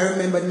about it, I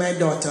remembered my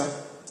daughter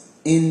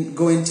in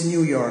going to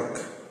New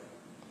York.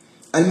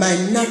 And my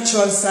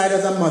natural side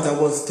as a mother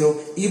was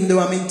to, even though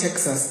I'm in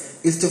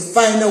Texas, is to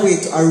find a way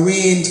to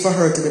arrange for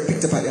her to be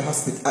picked up at the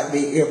hospital, at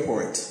the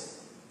airport.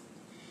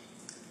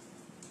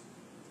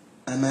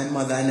 And my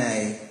mother and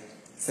I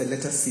said,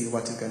 let us see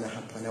what is going to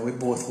happen. And we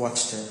both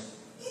watched her.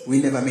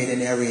 We never made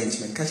any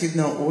arrangement because she's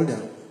now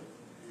older.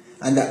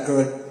 And that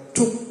girl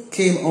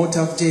came out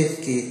of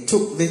JFK,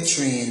 took the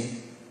train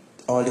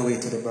all the way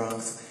to the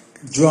Bronx,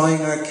 drawing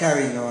her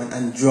carry-on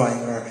and drawing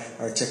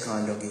her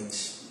check-on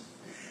luggage.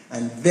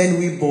 And then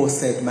we both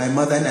said, my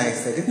mother and I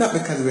said, it's not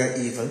because we are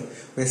evil.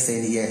 We're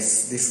saying,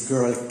 yes, this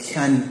girl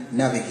can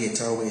navigate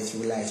her way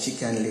through life. She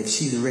can live.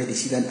 She's ready.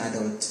 She's an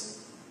adult.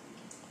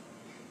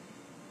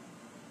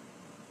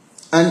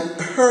 And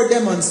her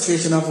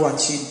demonstration of what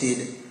she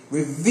did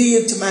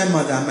revealed to my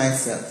mother and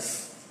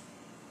myself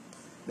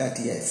that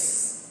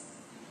yes,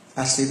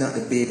 Ashley's not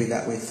the baby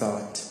that we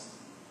thought.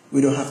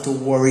 We don't have to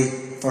worry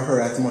for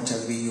her as much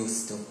as we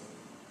used to.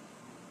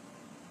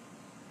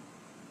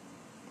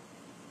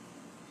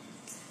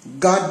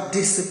 God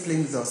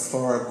disciplines us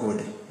for our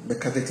good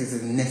because it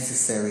is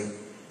necessary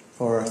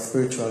for our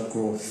spiritual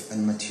growth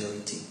and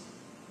maturity.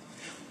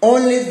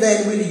 Only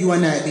then will you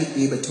and I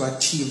be able to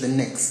achieve the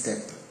next step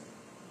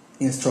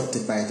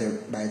instructed by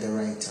the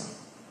writer.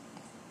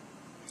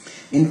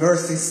 In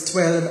verses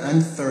 12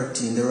 and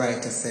 13, the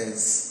writer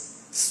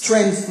says,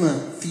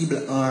 strengthen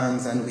feeble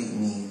arms and weak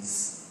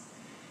knees.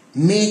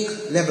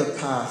 Make level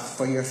path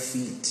for your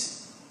feet,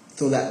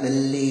 so that the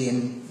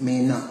lame may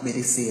not be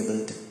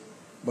disabled,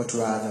 but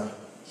rather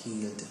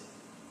healed.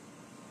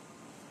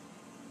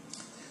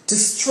 To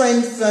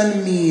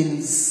strengthen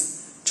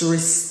means to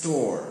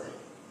restore.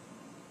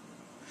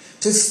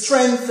 To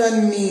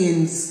strengthen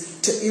means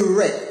to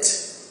erect.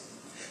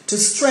 To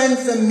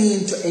strengthen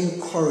means to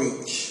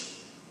encourage.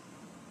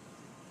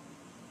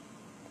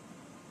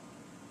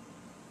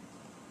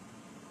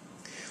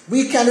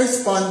 We can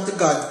respond to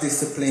God's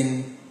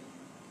discipline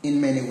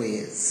in many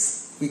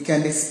ways. We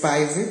can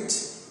despise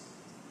it.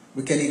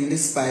 We can even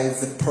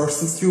despise the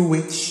person through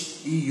which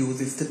he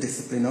uses to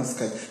discipline us,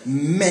 because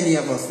many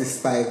of us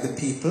despise the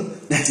people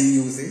that he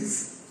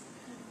uses.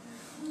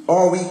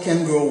 Or we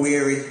can grow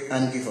weary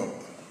and give up.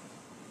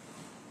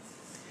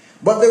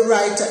 But the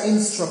writer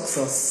instructs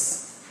us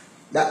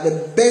that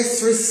the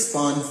best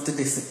response to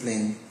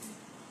discipline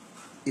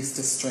is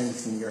to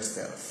strengthen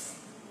yourself.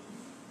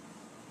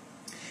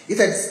 He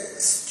said,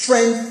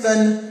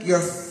 strengthen your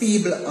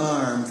feeble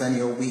arms and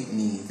your weak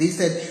knees. He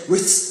said,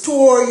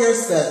 restore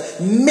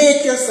yourself,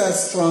 make yourself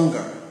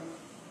stronger.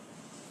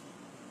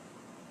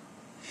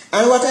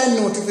 And what I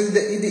noticed is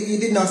that he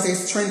did not say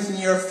strengthen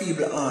your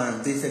feeble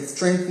arms. He said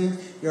strengthen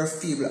your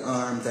feeble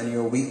arms and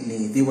your weak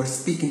knees. He was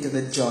speaking to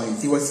the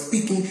joints. He was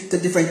speaking to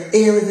different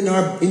areas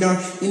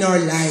in our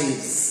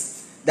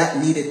lives that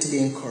needed to be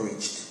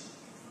encouraged.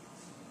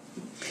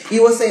 He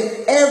was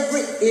saying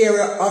every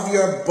area of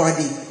your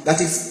body that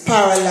is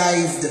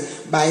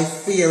paralyzed by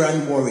fear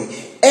and worry,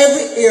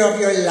 every area of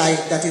your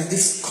life that is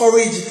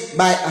discouraged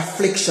by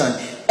affliction,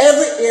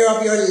 every area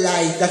of your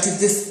life that is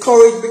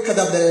discouraged because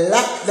of the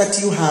lack that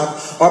you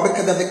have or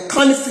because of the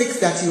conflicts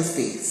that you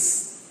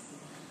face,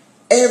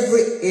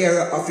 every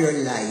area of your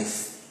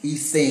life,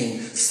 he's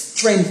saying,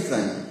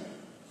 strengthen.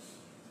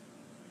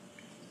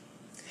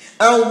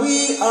 And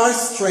we are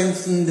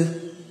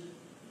strengthened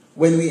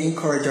when we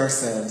encourage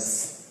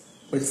ourselves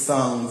with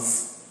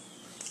songs,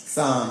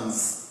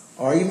 psalms,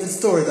 or even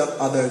stories of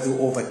others who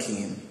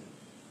overcame.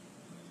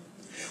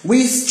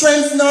 We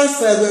strengthen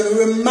ourselves when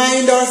we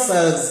remind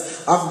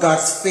ourselves of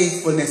God's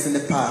faithfulness in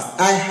the past.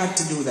 I had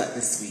to do that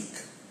this week.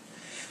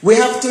 We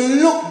have to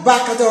look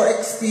back at our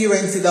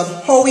experiences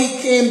of how He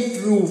came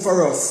through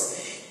for us.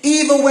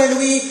 Even when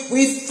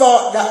we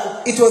thought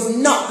that it was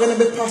not going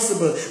to be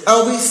possible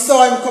and we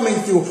saw Him coming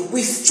through,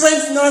 we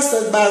strengthen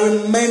ourselves by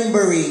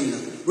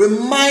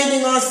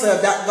reminding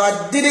ourselves that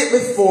God did it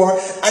before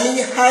and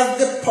He has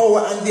the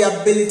power and the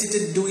ability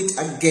to do it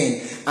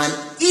again. And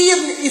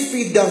even if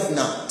He does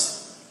not,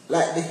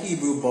 like the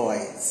Hebrew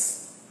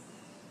boys,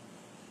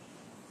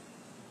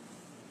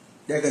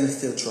 they're going to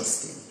still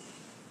trust Him.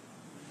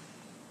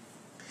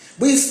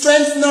 We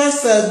strengthen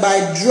ourselves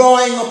by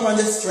drawing upon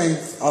the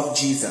strength of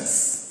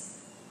Jesus,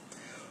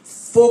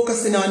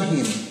 focusing on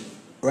Him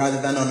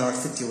rather than on our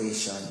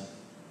situation,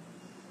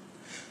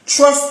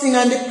 trusting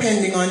and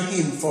depending on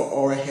Him for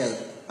our help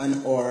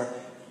and our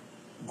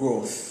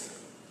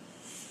growth.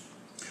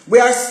 We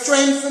are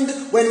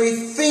strengthened when we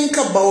think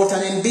about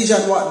and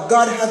envision what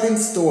God has in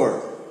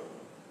store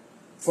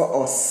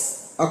for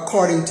us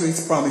according to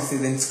His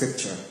promises in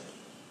Scripture.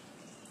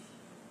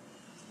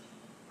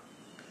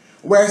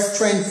 We are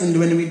strengthened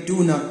when we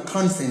do not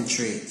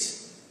concentrate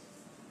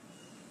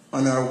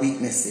on our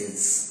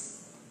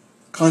weaknesses,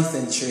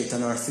 concentrate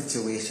on our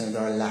situations,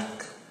 our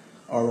lack,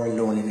 or our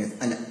loneliness.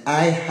 And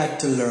I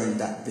had to learn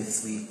that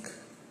this week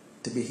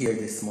to be here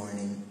this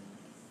morning.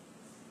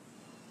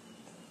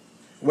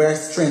 We are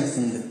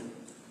strengthened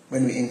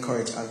when we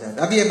encourage others.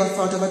 Have you ever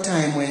thought of a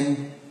time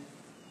when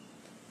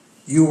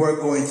you were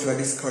going through a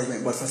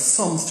discouragement, but for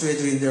some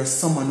strange reason there's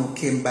someone who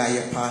came by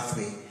your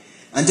pathway,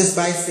 and just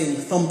by saying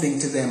something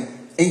to them,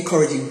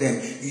 encouraging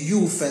them,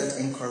 you felt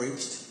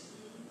encouraged?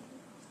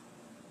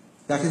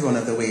 That is one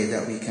of the ways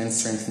that we can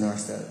strengthen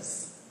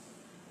ourselves.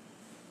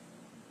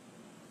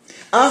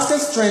 After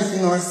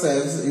strengthening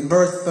ourselves, in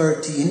verse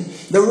 13,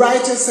 the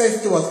writer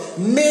says to us,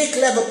 make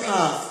level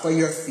path for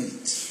your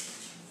feet,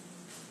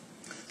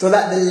 so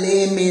that the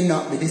lame may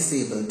not be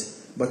disabled,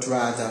 but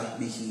rather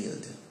be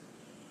healed.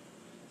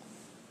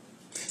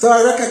 So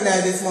I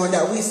recognize this morning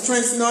that we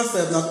strengthen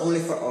ourselves not only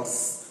for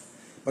us,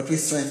 but we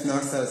strengthen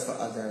ourselves for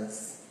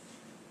others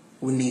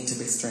who need to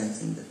be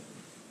strengthened.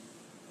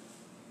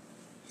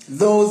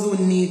 Those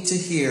who need to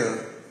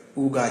hear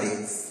who God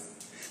is.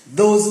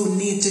 Those who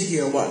need to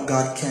hear what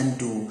God can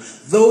do.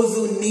 Those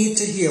who need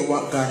to hear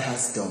what God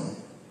has done.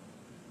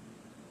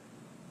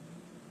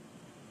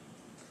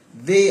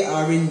 They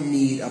are in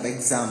need of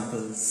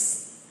examples.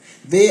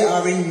 They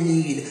are in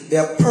need.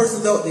 There are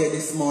persons out there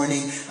this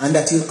morning and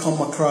that you'll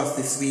come across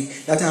this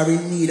week that are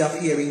in need of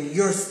hearing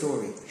your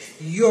story.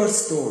 Your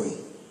story.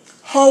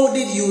 How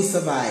did you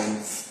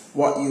survive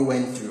what you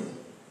went through?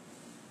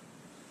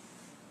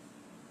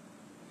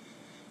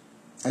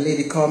 A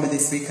lady called me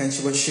this week and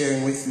she was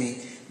sharing with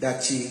me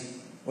that she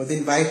was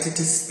invited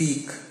to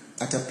speak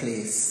at a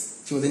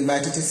place. She was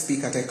invited to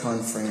speak at a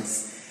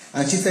conference.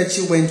 And she said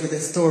she went with the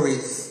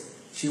stories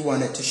she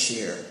wanted to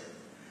share.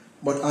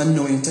 But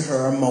unknowing to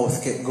her, her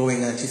mouth kept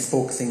going and she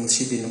spoke things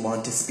she didn't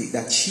want to speak,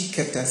 that she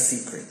kept a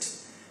secret.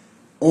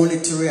 Only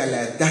to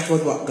realize that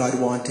was what God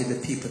wanted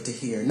the people to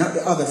hear. Not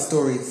the other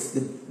stories,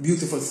 the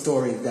beautiful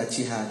stories that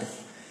she had.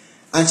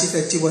 And she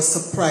said she was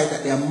surprised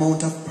at the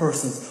amount of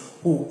persons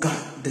who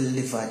got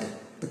delivered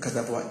because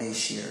of what they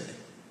shared.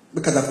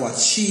 Because of what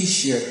she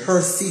shared,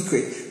 her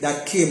secret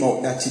that came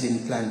out that she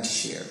didn't plan to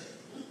share.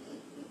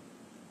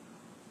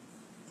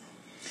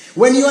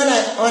 When you and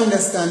I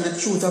understand the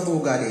truth of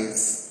who God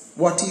is,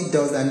 what He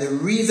does and the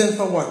reason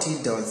for what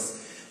He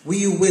does,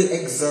 we will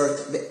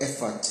exert the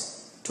effort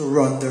to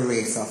run the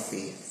race of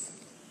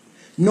faith,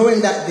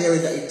 knowing that there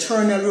is an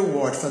eternal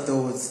reward for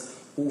those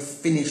who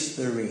finish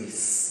the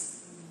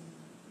race.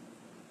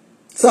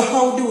 So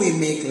how do we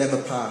make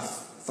level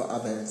path for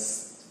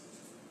others?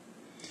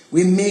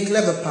 We make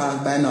level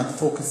path by not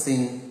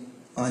focusing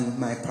on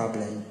my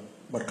problem,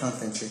 but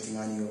concentrating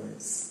on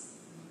yours.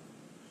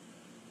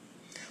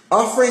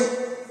 Offering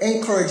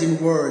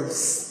encouraging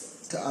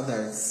words to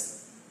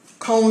others,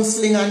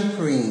 counseling and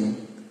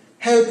praying,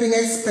 helping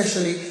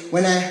especially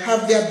when I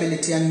have the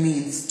ability and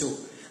means to,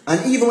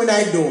 and even when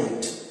I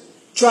don't,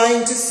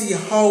 trying to see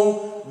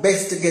how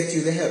best to get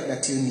you the help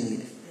that you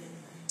need.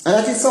 And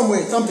that is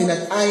something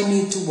that I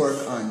need to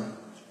work on.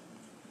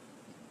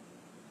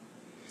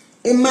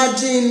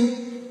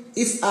 Imagine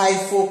if I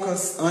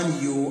focus on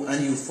you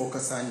and you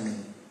focus on me.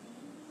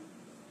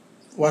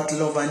 What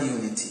love and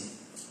unity.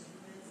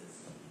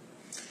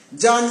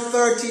 John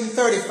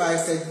 13:35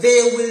 said,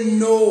 they will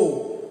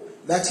know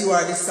that you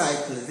are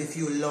disciples if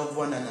you love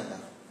one another.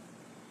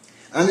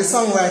 And the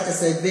songwriter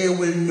said, they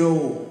will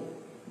know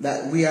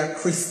that we are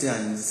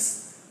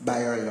Christians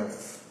by our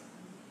love.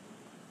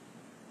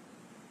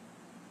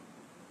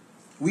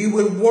 We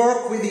will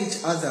work with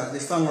each other, the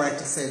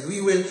songwriter said.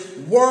 We will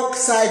work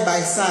side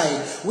by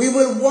side. We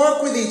will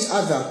work with each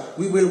other.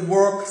 We will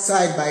work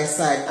side by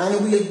side.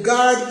 And we will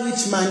guard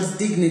each man's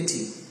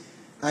dignity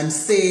and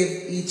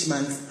save each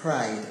man's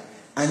pride.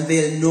 And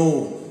they'll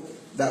know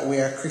that we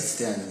are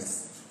Christians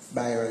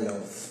by our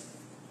love.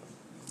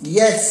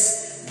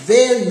 Yes,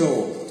 they'll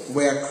know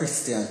we are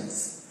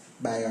Christians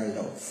by our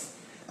love.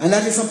 And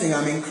that is something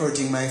I'm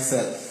encouraging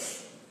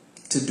myself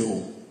to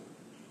do.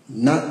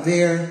 Not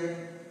there,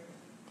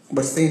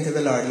 but saying to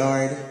the Lord,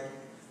 Lord,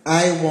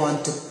 I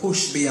want to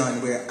push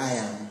beyond where I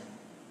am.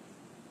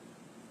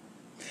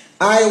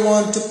 I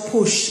want to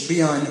push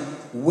beyond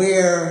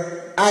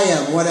where I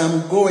am, what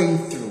I'm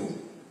going through.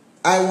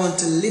 I want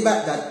to live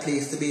at that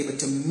place to be able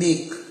to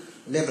make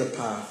level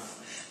path.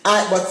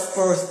 But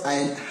first, I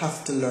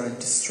have to learn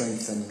to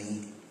strengthen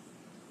me.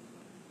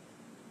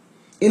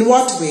 In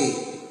what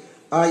way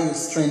are you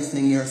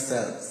strengthening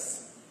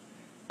yourselves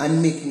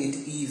and making it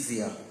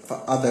easier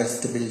for others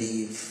to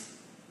believe,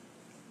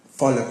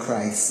 follow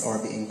Christ, or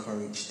be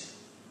encouraged?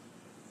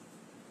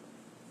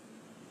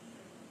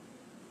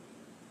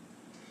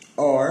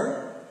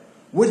 Or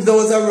would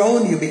those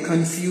around you be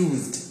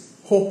confused,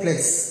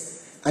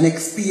 hopeless, and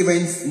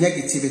experience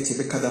negativity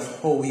because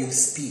of how you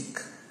speak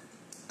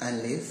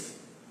and live?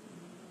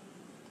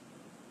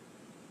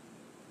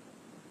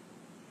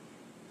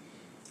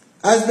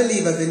 As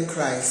believers in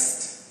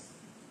Christ,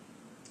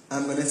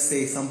 I'm going to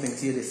say something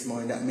to you this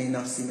morning that may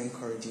not seem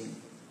encouraging,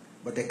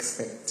 but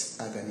expect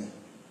agony.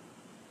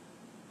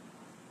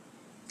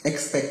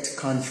 Expect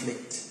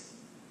conflict.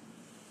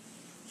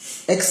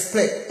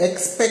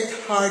 Expect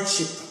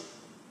hardship.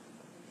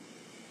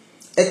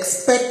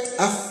 Expect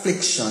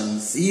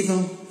afflictions,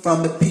 even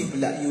from the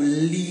people that you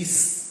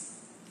least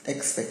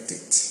expect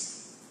it.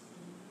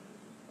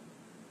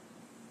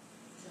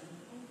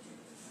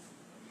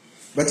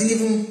 But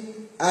even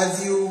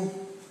as you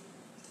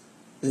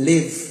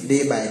live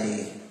day by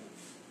day,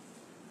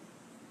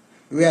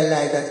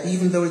 realize that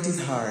even though it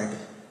is hard,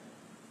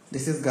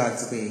 this is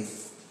God's way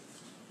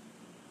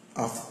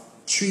of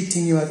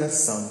treating you as a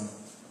son.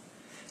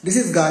 This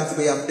is God's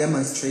way of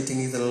demonstrating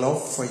His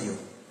love for you.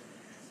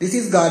 This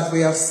is God's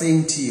way of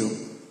saying to you,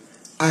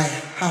 I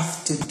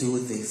have to do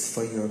this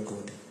for your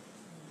good.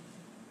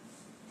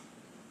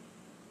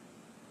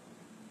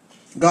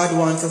 God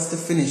wants us to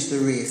finish the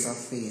race of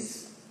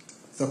faith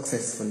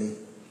successfully.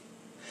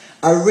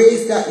 A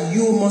race that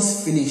you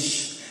must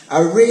finish.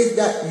 A race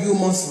that you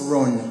must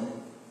run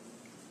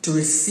to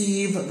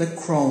receive the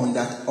crown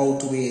that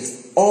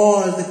outweighs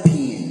all the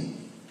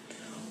pain,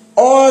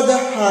 all the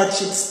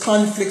hardships,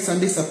 conflicts, and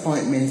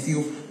disappointments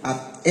you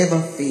have ever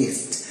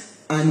faced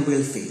and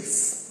will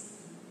face.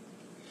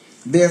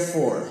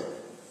 Therefore,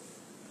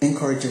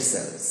 encourage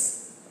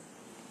yourselves.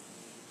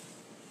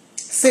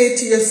 Say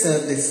to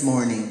yourself this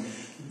morning,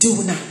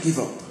 do not give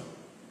up.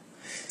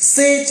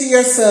 Say to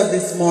yourself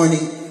this morning,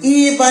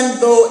 even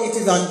though it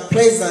is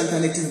unpleasant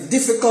and it is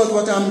difficult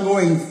what I'm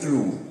going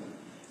through,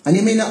 and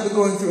you may not be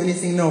going through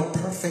anything now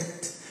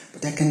perfect,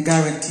 but I can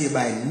guarantee you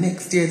by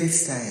next year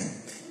this time,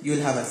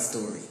 you'll have a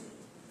story.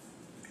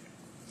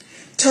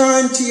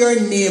 Turn to your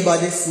neighbor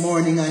this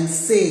morning and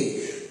say,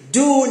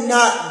 do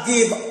not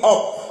give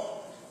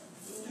up.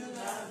 Do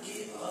not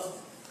give up.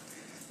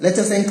 Let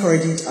us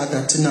encourage each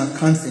other to not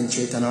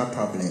concentrate on our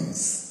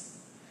problems,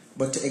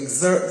 but to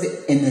exert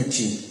the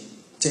energy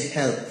to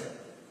help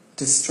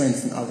to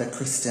strengthen other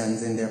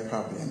Christians in their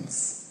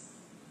problems,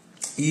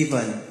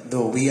 even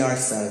though we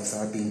ourselves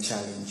are being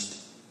challenged.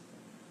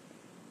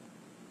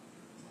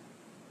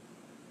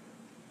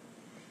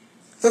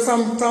 So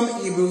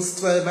from Hebrews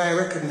 12, I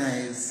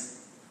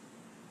recognize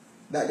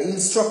that the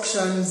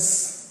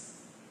instructions,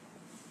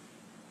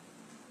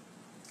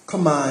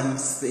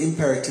 commands, the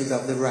imperatives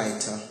of the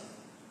writer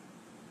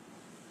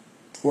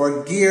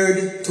were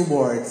geared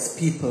towards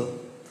people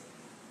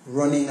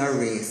running a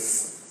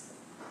race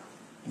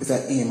with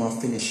an aim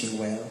of finishing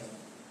well.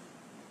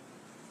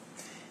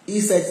 He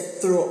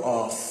said, throw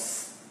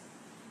off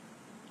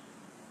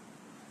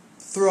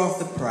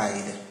the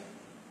pride,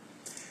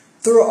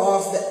 throw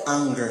off the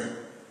anger,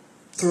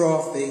 throw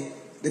off the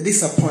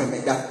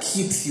disappointment that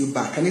keeps you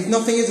back. And if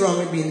nothing is wrong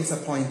with being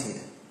disappointed,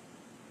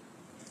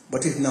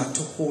 but it's not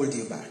to hold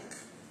you back.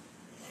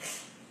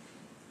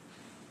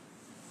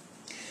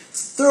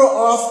 Throw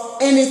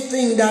off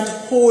anything that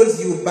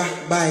holds you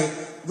back by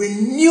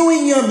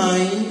renewing your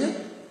mind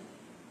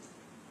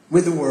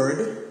with the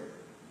Word,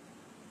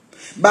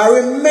 by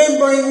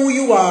remembering who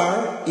you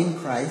are in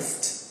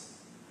Christ,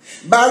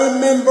 by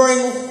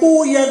remembering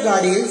who your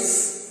God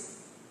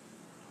is,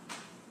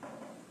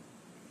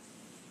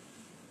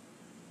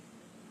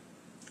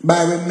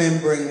 by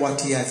remembering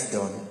what He has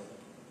done.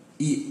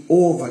 He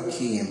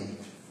overcame,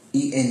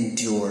 He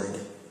endured.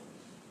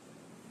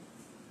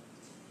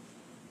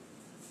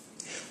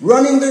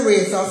 Running the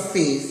race of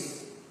faith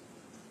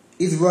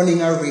is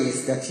running a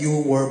race that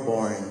you were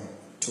born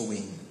to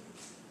win.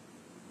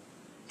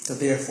 So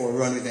therefore,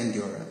 run with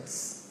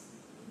endurance.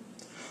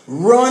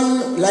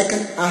 Run like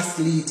an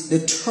athlete,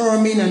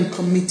 determined and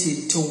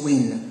committed to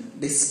win,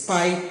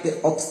 despite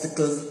the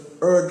obstacles,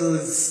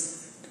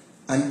 hurdles,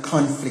 and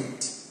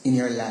conflict in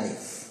your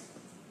life.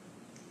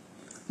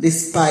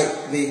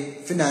 Despite the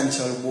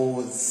financial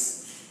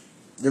woes,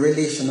 the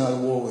relational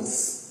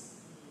woes.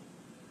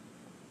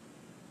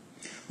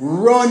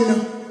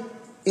 Run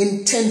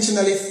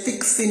intentionally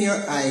fixing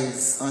your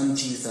eyes on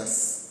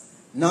Jesus,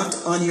 not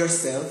on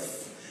yourself,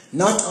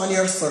 not on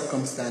your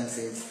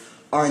circumstances,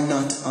 or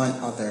not on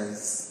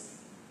others.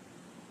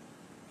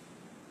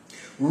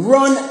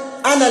 Run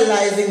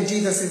analyzing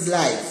Jesus'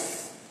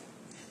 life.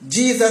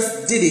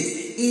 Jesus did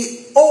it.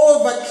 He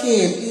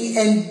overcame, he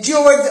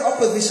endured the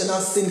opposition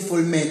of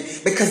sinful men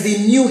because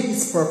he knew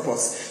his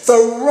purpose.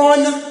 So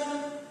run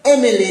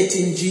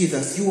emulating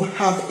Jesus. You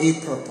have a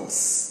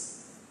purpose.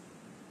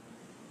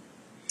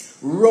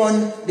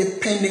 Run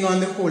depending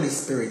on the Holy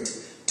Spirit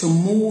to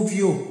move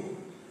you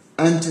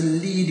and to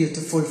lead you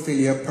to fulfill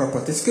your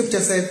purpose. The scripture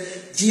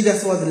says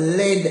Jesus was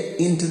led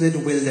into the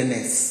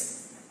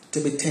wilderness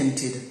to be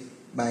tempted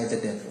by the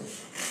devil.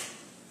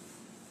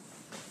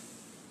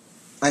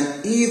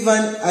 And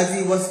even as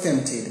he was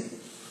tempted,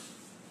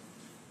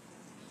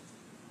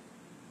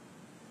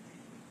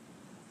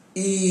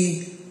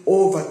 he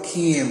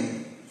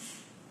overcame.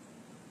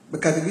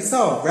 Because we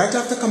saw, right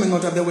after coming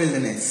out of the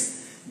wilderness,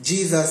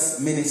 Jesus'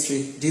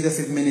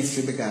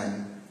 ministry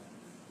began.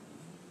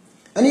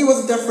 And he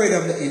wasn't afraid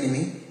of the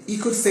enemy. He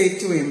could say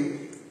to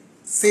him,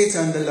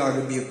 Satan, the Lord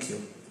rebuke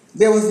you.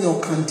 There was no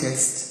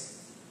contest.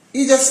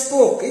 He just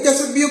spoke. He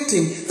just rebuked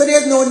him. So there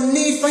was no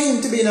need for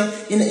him to be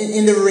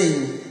in the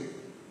ring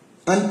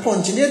and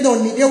punching.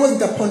 There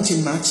wasn't a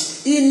punching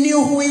match. He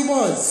knew who he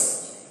was.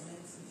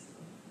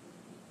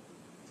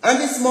 And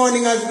this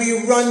morning as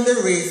we run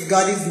the race,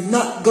 God is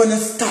not going to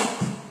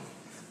stop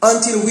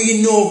until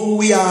we know who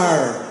we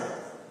are.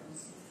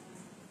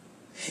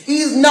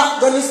 He's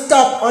not going to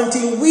stop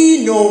until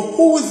we know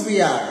whose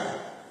we are.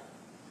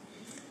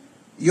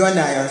 You and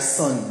I are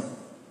sons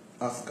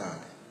of God.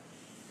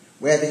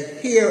 We are the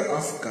heir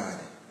of God.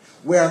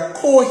 We are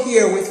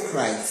co-heir with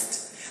Christ.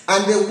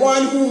 And the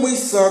one whom we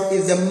serve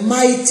is the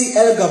mighty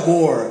El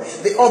Gabor,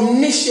 the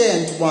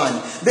omniscient one,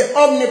 the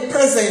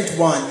omnipresent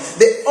one,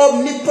 the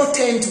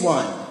omnipotent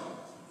one,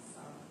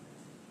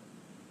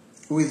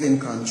 who is in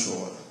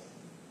control.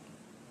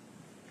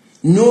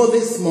 Know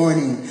this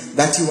morning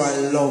that you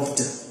are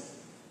loved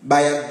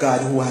by a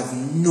God who has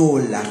no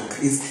lack.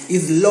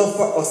 His love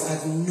for us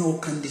has no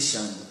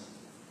condition.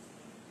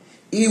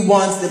 He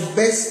wants the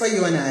best for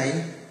you and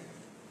I,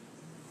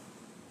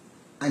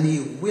 and he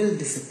will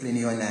discipline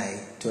you and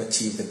I to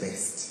achieve the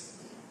best.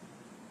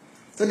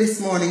 So this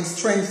morning,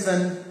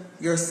 strengthen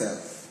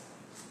yourself.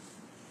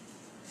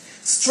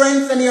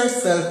 Strengthen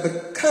yourself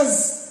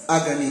because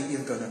agony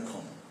is going to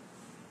come.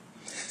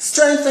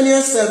 Strengthen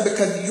yourself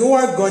because you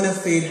are going to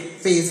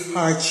face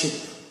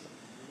hardship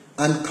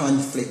and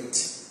conflict.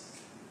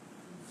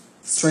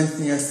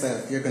 Strengthen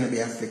yourself. You're going to be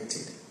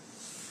afflicted.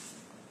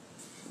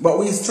 But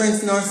we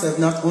strengthen ourselves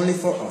not only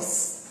for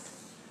us.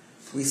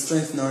 We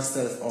strengthen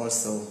ourselves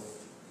also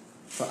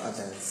for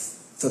others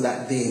so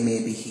that they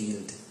may be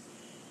healed.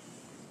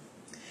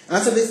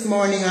 And so this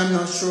morning, I'm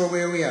not sure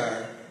where we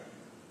are.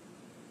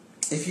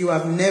 If you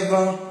have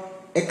never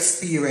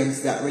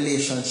experienced that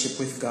relationship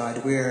with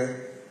God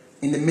where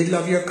in the middle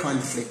of your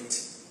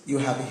conflict, you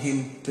have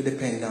him to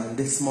depend on.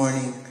 This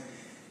morning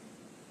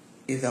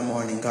is a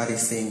morning God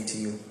is saying to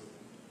you,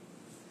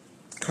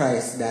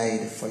 Christ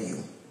died for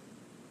you.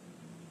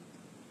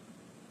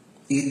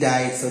 He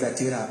died so that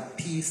you would have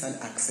peace and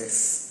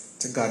access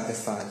to God the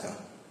Father,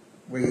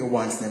 where you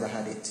once never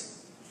had it.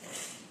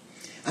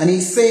 And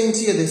he's saying to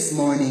you this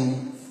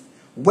morning,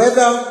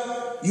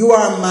 whether you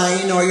are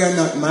mine or you're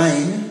not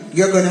mine,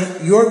 you're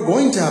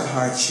going to have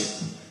hardship.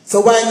 So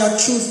why not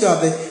choose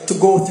to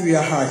go through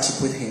your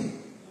hardship with him?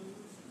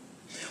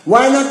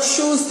 Why not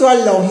choose to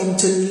allow him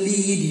to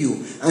lead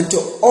you and to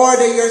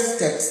order your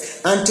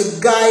steps and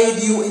to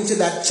guide you into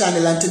that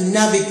channel and to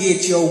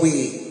navigate your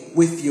way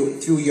with you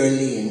through your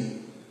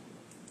lane?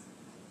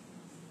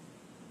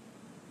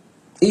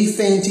 He's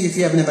saying to you, if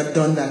you have never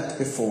done that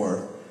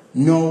before,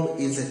 now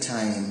is the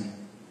time.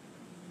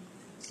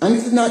 And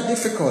it's not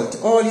difficult.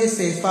 All you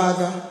say,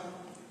 Father,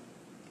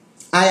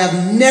 I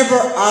have never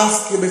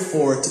asked you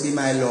before to be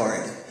my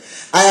Lord.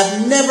 I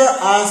have never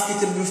asked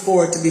you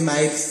before to be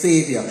my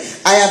Savior.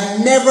 I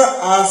have never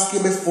asked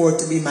you before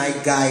to be my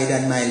guide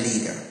and my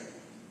leader.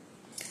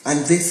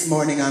 And this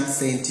morning I'm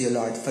saying to you,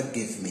 Lord,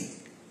 forgive me.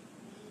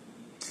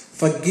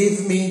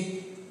 Forgive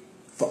me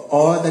for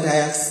all that I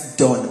have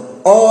done.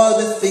 All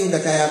the things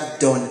that I have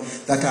done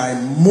that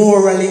are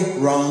morally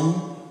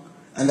wrong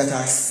and that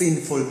are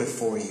sinful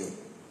before you.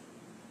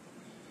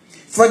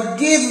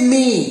 Forgive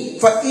me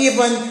for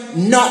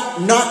even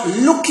not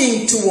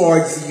looking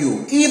towards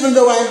you, even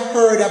though I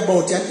heard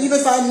about you, and even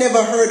if I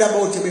never heard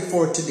about you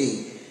before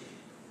today.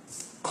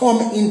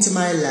 Come into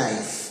my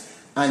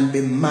life and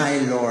be my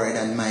Lord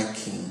and my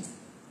King.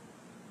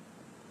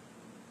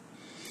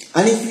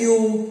 And if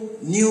you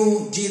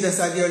knew Jesus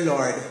as your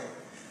Lord,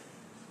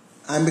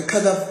 and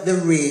because of the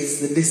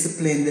race, the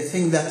discipline, the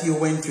thing that you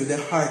went through,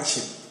 the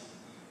hardship,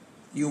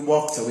 you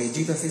walked away,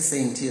 Jesus is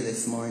saying to you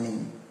this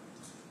morning,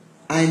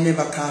 I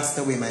never cast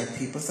away my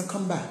people, so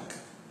come back.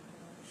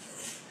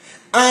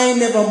 I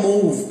never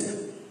moved.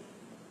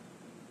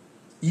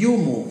 You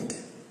moved.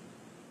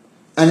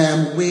 And I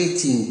am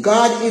waiting.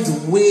 God is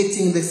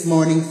waiting this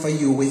morning for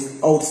you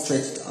with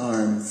outstretched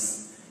arms.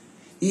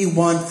 He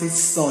wants his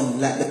son,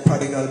 like the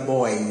prodigal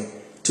boy,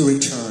 to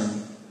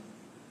return.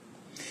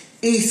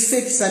 He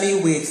sits and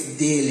he waits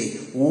daily,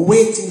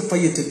 waiting for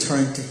you to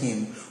turn to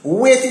him,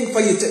 waiting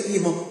for you to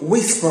even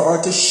whisper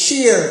or to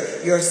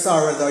share your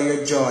sorrows or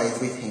your joys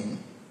with him.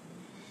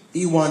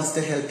 He wants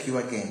to help you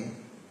again.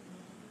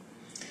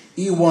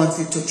 He wants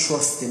you to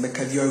trust him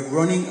because you're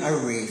running a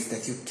race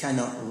that you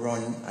cannot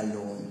run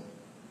alone.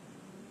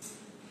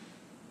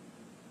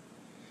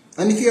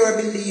 And if you're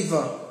a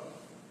believer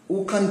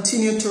who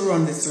continue to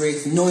run this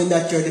race, knowing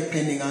that you're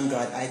depending on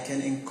God, I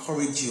can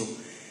encourage you.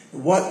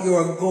 What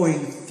you're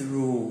going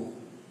through,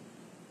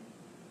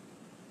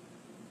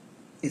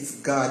 it's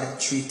God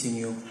treating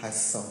you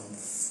as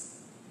sons.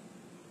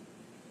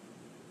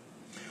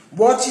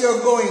 What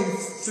you're going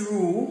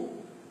through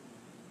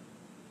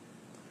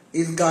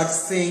is God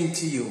saying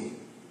to you,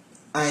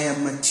 I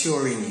am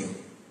maturing you.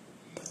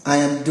 I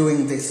am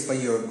doing this for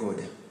your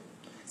good.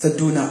 So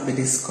do not be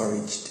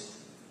discouraged.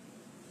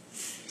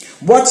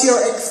 What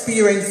you're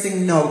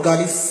experiencing now, God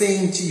is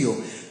saying to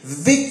you,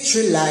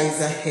 victory lies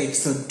ahead,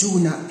 so do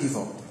not give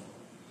up.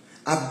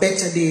 A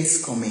better day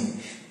is coming.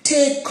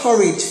 Take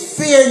courage,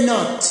 fear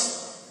not.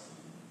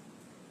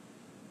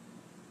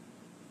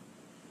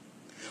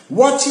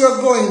 What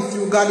you're going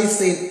through, God is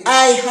saying,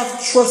 I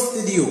have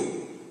trusted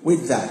you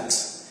with that.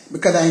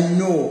 Because I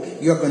know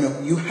you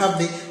have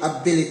the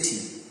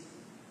ability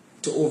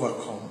to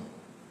overcome.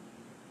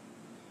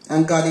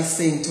 And God is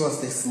saying to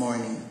us this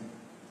morning,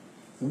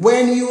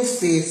 when you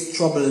face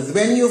troubles,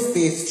 when you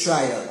face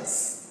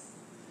trials,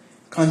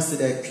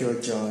 consider it pure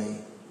joy.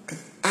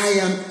 I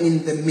am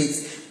in the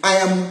midst. I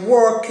am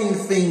working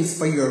things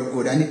for your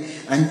good.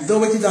 And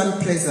though it is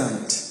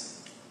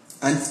unpleasant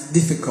and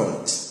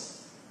difficult,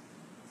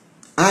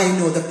 I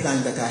know the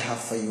plan that I have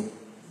for you.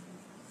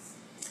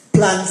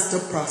 Plans to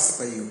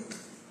prosper you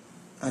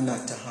and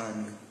not to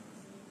harm you.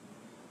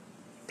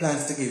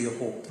 Plans to give you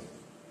hope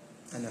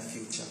and a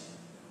future.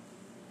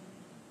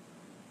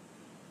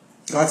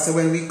 God said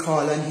when we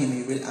call on him,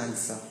 he will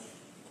answer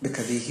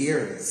because he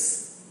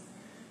hears.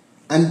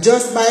 And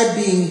just by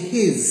being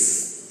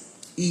his,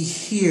 he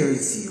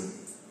hears you.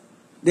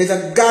 There's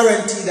a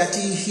guarantee that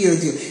he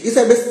hears you. He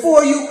said,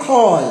 before you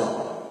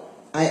call,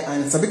 I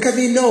answer. Because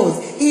he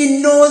knows.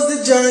 He knows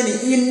the journey.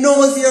 He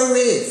knows your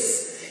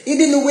race. He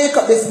didn't wake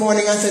up this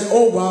morning and said,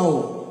 oh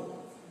wow,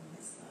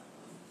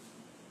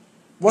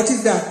 what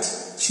is that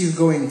she's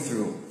going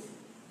through?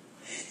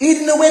 He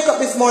didn't wake up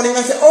this morning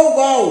and say, oh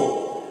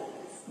wow,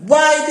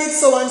 why did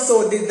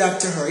so-and-so did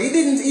that to her? He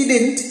didn't.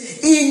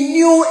 He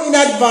knew in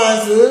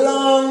advance,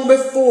 long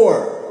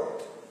before,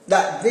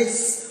 that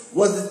this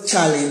was the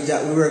challenge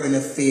that we were going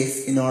to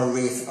face in our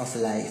race of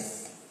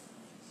life.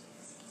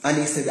 And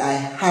he said, I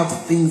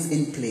have things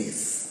in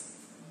place.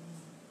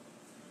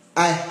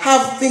 I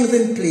have things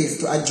in place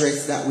to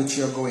address that which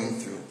you're going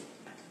through.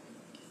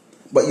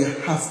 But you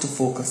have to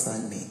focus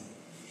on me.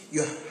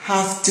 You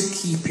have to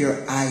keep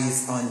your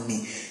eyes on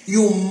me.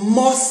 You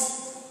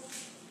must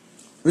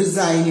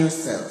resign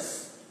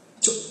yourself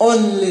to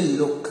only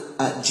look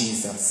at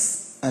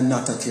Jesus and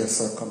not at your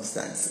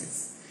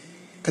circumstances.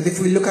 Because if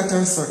we look at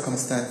our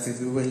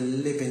circumstances, we will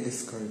live in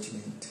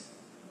discouragement.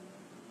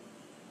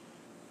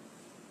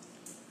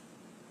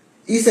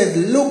 He said,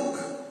 look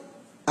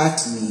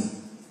at me.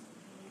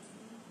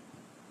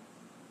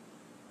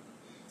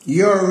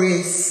 Your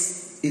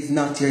race is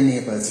not your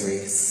neighbor's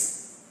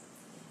race.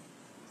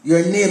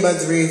 Your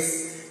neighbor's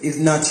race is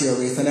not your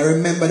race. And I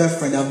remember a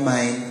friend of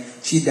mine,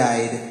 she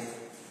died.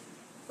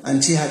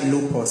 And she had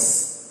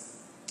lupus.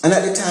 And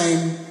at the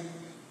time,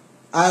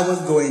 I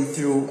was going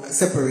through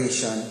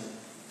separation.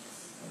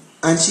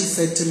 And she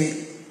said to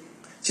me,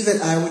 she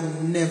said, I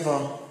would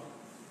never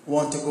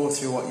want to go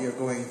through what you're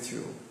going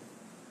through.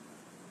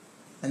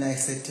 And I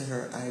said to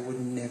her, I would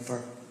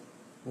never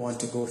want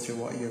to go through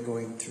what you're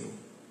going through.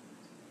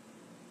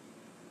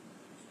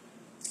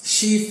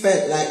 She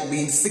felt like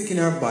being sick in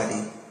her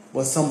body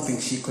was something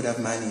she could have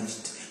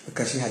managed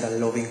because she had a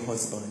loving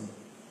husband.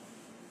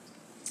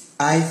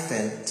 I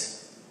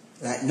felt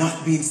like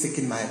not being sick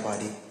in my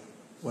body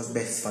was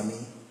best for me.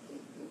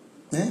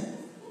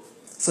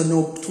 So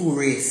no two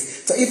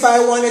race. So if I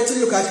wanted to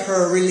look at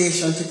her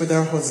relationship with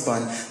her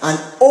husband and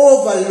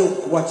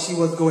overlook what she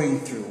was going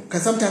through,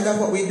 because sometimes that's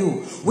what we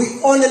do.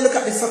 We only look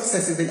at the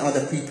successes in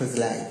other people's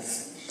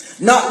lives.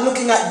 Not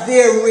looking at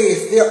their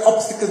race, their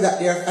obstacles that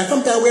they're, and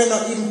sometimes we're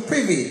not even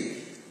privy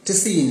to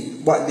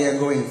seeing what they're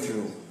going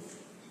through.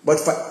 But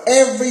for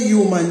every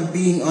human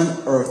being on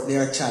earth,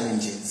 there are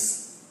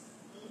challenges.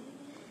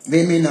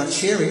 They may not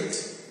share it.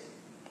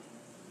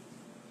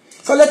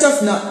 So let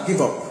us not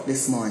give up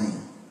this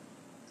morning.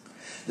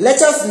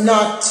 Let us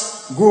not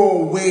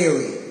grow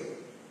weary.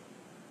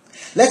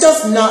 Let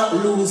us not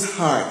lose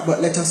heart,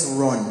 but let us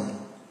run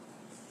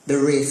the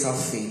race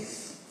of faith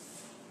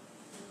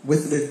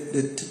with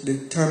the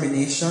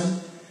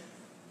determination,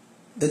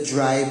 the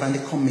drive, and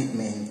the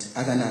commitment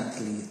as an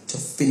athlete to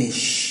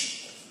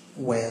finish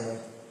well.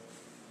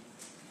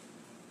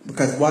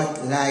 Because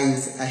what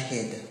lies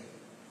ahead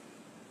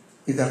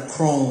is a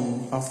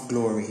crown of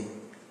glory,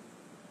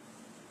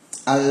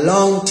 a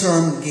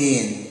long-term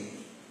gain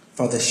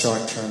for the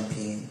short-term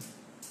pain.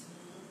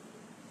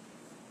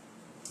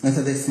 And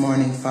so this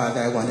morning,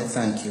 Father, I want to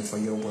thank you for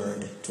your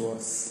word to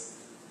us.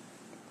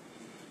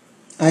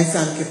 I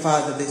thank you,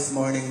 Father, this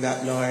morning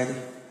that, Lord,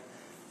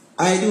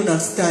 I do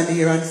not stand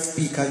here and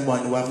speak as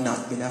one who have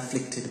not been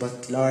afflicted,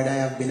 but Lord, I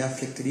have been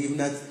afflicted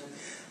even as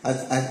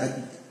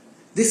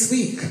this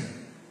week.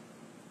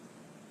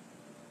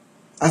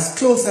 As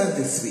close as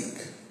this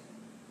week.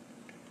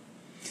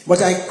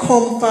 But I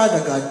come,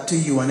 Father God, to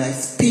you and I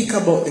speak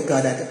about the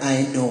God that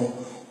I know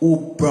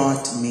who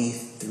brought me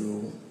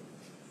through.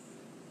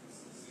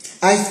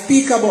 I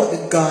speak about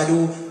the God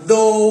who,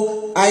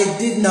 though I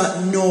did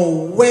not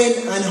know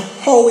when and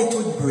how it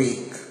would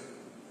break,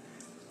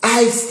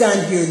 I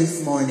stand here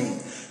this morning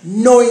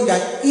knowing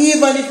that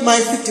even if my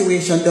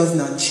situation does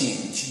not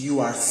change, you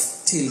are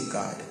still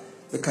God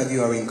because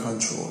you are in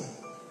control.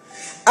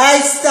 I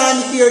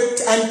stand here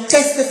and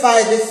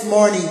testify this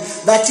morning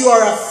that you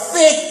are a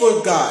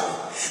faithful God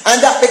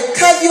and that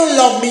because you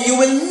love me, you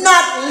will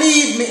not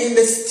leave me in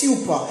the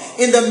stupor,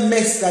 in the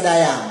mess that I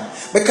am.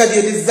 Because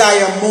you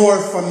desire more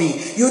for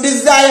me. You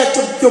desire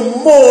to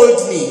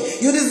mold me.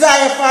 You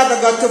desire, Father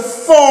God, to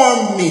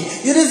form me.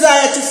 You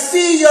desire to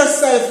see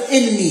yourself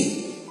in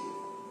me.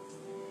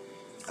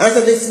 And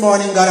so this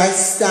morning, God, I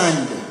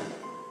stand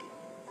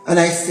and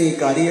I say,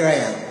 God, here I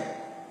am.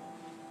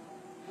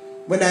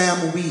 When I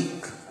am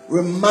weak,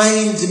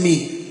 remind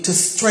me to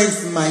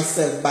strengthen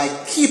myself by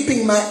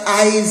keeping my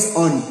eyes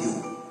on you.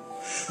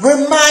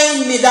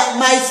 Remind me that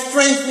my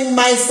strengthening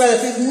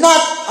myself is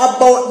not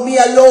about me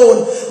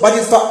alone, but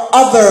it's for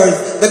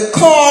others. The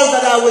call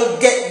that I will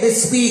get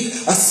this week,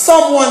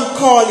 someone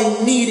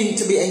calling, needing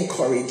to be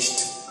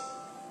encouraged.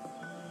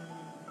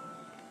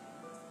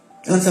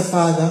 And so,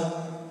 Father,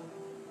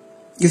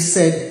 you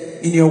said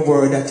in your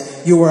word that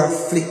you were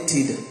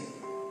afflicted,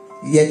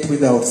 yet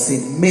without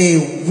sin.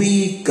 May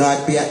we,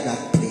 God, be at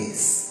that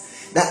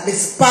place. That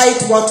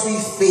despite what we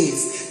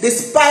face,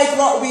 despite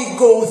what we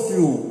go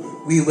through,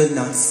 we will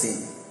not sin.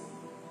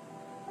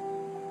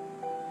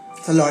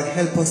 So Lord,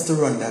 help us to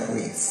run that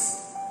race.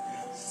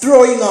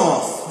 Throwing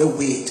off the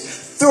weight,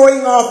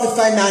 throwing off the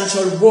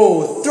financial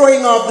woes,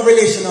 throwing off the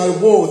relational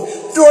woes,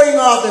 throwing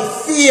off the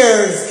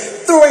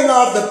fears, throwing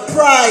off the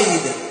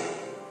pride,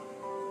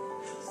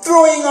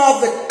 throwing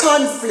off the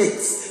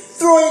conflicts,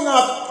 throwing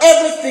off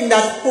everything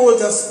that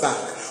holds us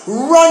back.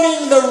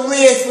 Running the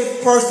race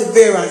with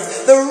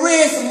perseverance, the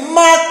race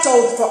marked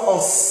out for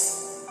us.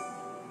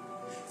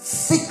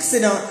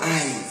 Fixing our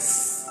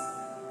eyes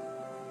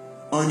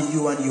on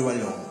you and you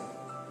alone.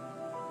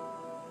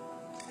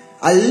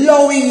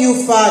 Allowing you,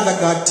 Father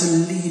God, to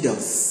lead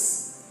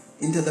us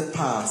into the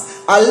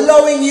path.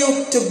 Allowing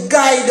you to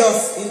guide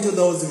us into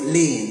those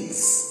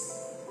lanes.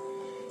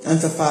 And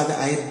so, Father,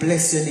 I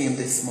bless your name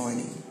this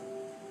morning.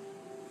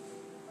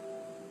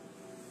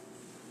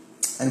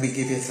 And we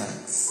give you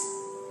thanks.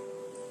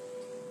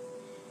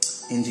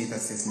 In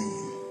Jesus'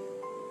 name.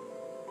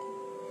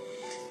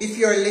 If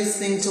you are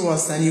listening to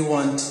us and you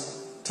want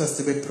us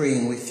to be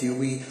praying with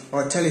you,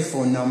 our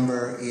telephone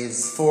number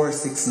is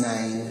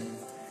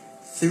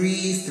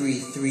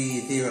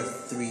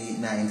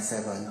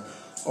 469-333-0397.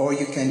 Or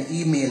you can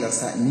email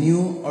us at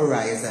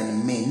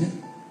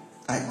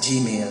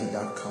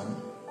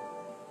newhorizonmin@gmail.com.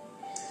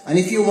 And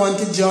if you want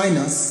to join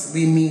us,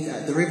 we meet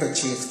at the River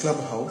Chase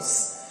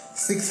Clubhouse,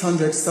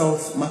 600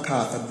 South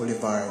MacArthur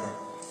Boulevard,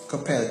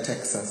 Coppell,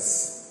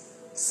 Texas,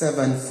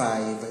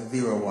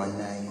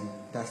 75019.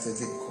 That's the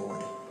zip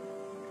code.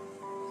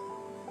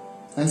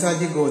 And so as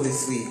you go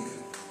this week,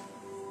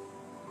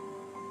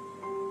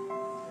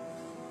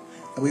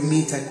 we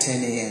meet at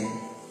 10 a.m.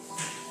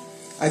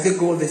 As you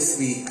go this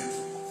week,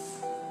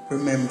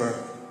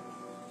 remember,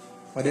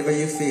 whatever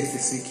you face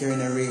this week, you're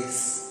in a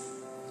race.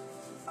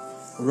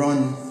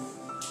 Run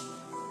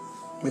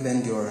with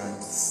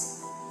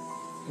endurance.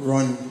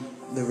 Run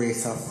the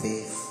race of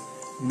faith,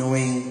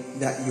 knowing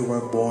that you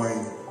were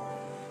born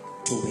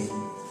to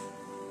win.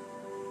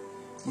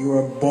 You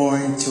were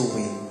born to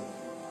win.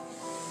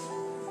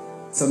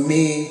 So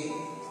may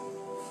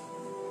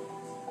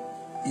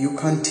you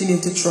continue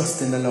to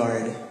trust in the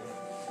Lord.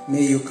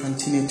 May you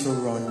continue to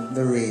run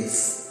the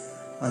race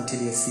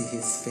until you see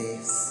his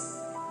face.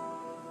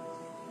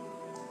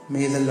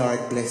 May the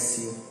Lord bless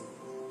you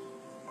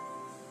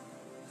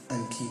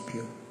and keep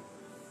you.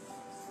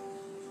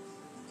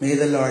 May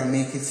the Lord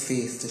make his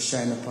face to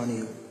shine upon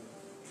you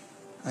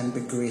and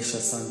be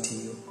gracious unto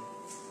you.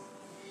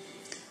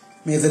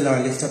 May the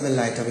Lord lift up the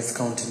light of his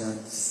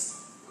countenance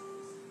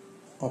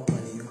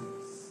upon you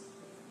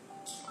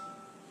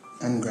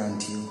and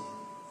grant you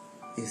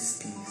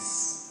His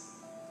peace,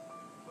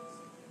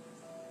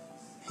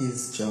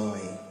 His joy,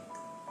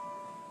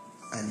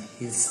 and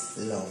His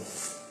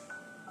love.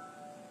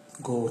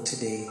 Go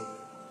today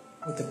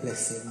with the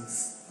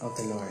blessings of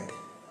the Lord.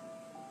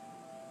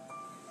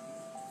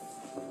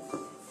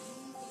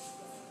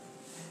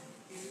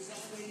 It is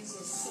always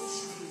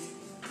associated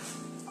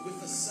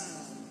with a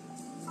sound.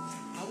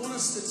 I want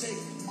us to take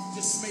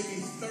just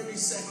maybe 30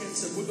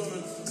 seconds and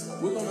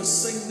we're gonna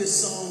sing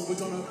this song. We're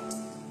gonna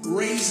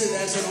raise it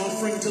as an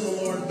offering to the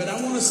Lord. But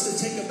I want us to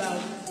take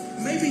about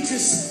maybe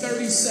just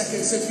 30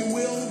 seconds, if you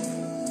will.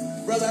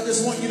 Brother, I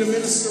just want you to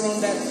minister on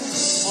that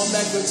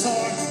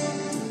guitar.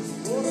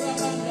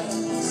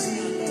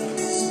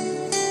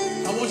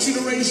 I want you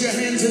to raise your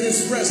hands in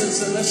His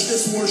presence and let's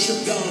just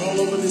worship God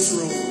all over this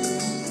room.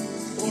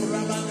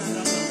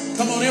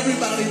 Come on,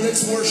 everybody,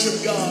 let's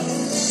worship God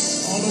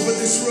all over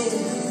this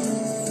room.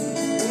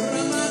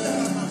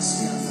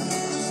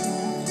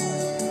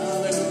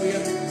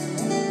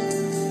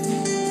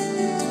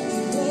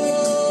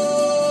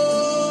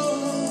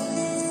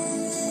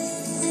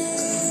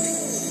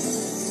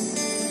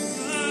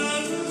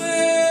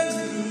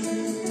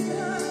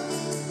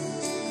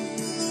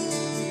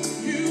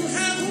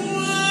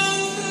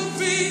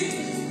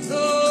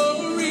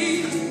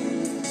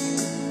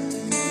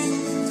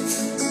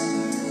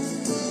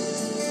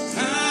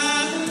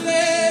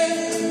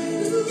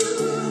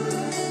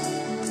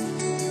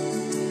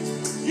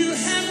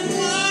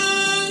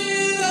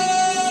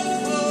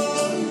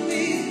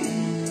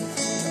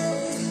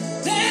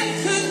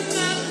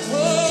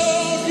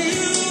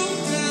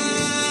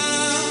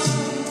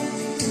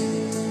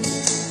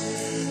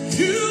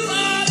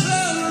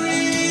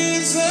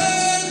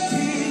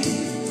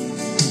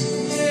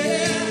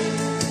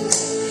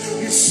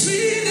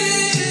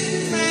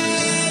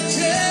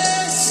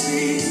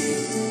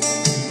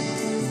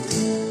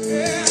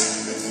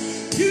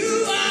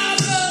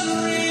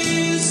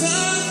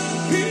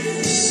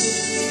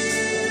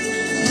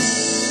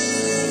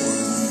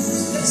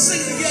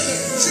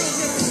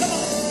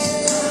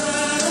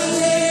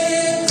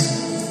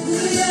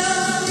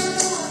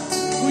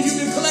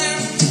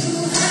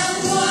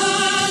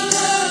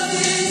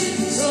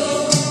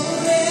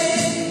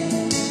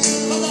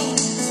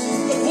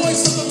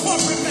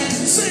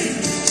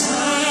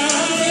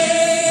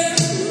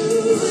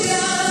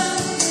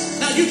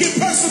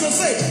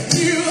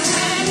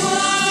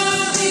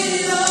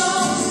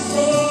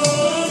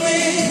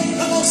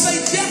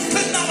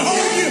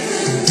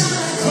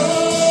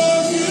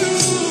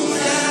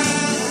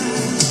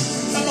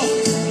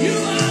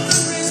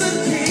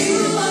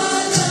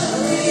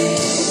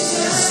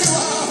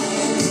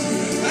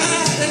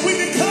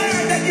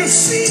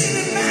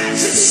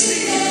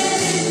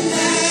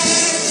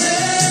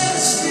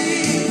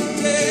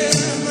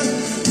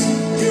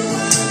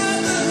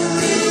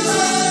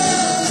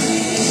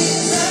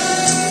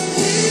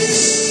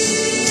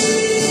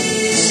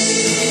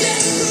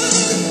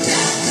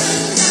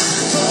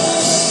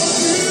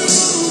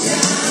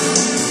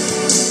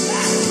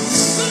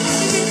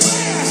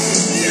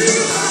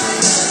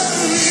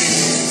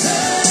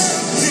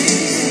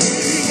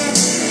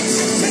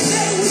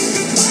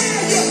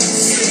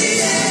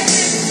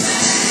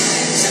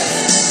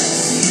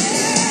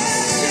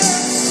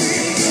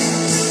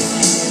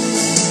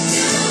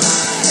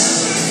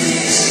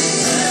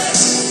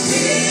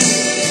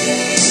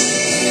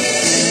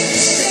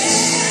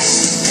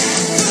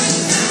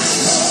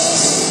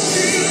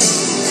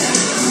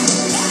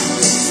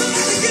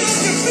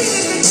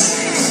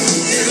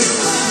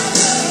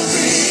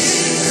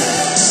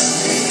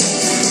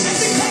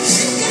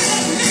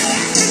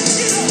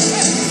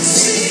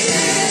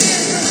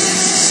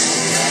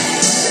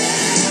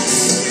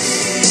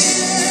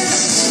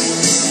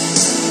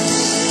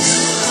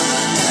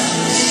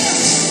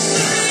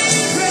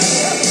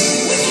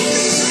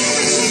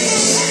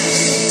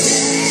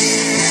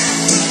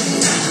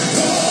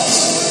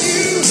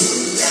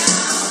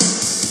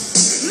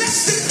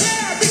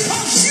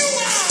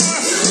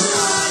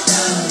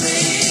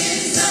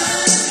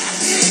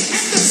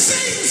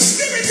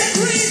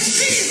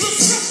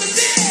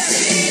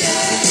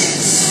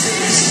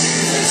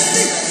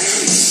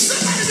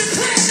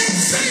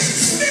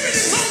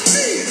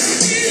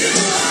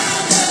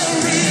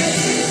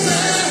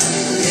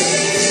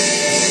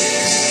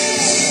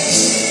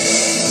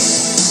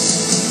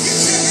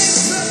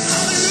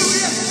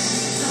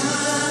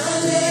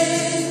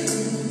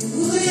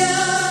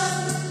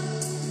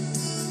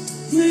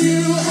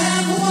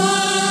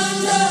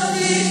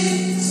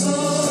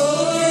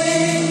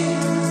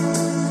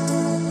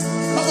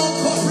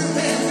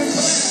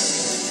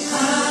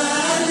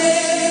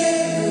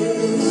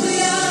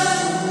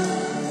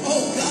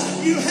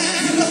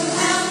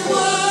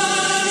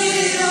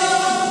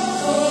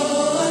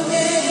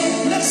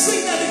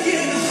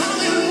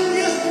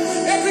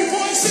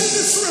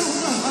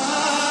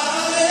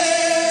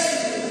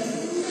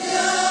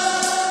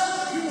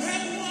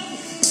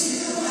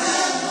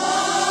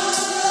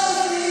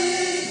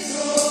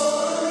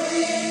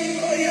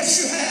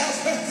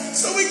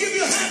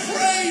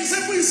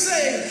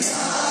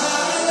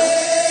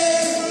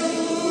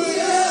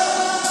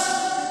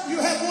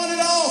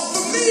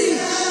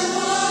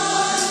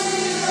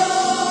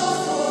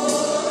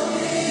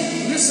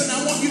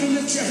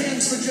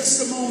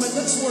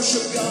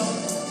 worship God,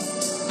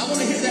 I want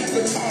to hear that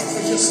guitar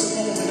for just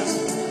a moment.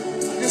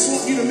 I just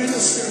want you to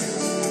minister.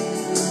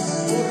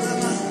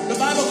 The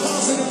Bible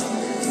calls it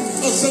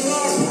a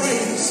zamar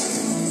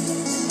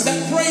praise. That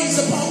praise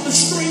upon the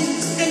string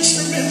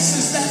instruments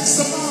is that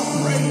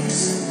zamar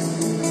praise.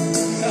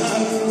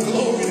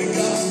 Glory to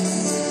God.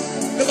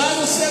 The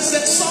Bible says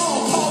that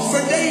Saul called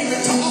for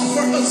David to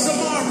offer a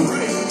zamar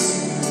praise.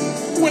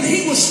 When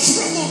he was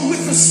troubled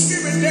with the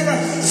Spirit, there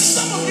are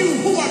some of you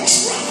who are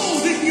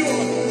troubled in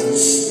your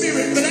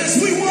spirit. But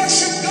as we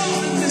worship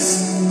God in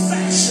this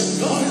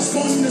fashion, God is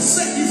going to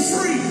set you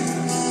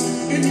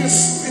free in your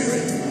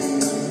spirit.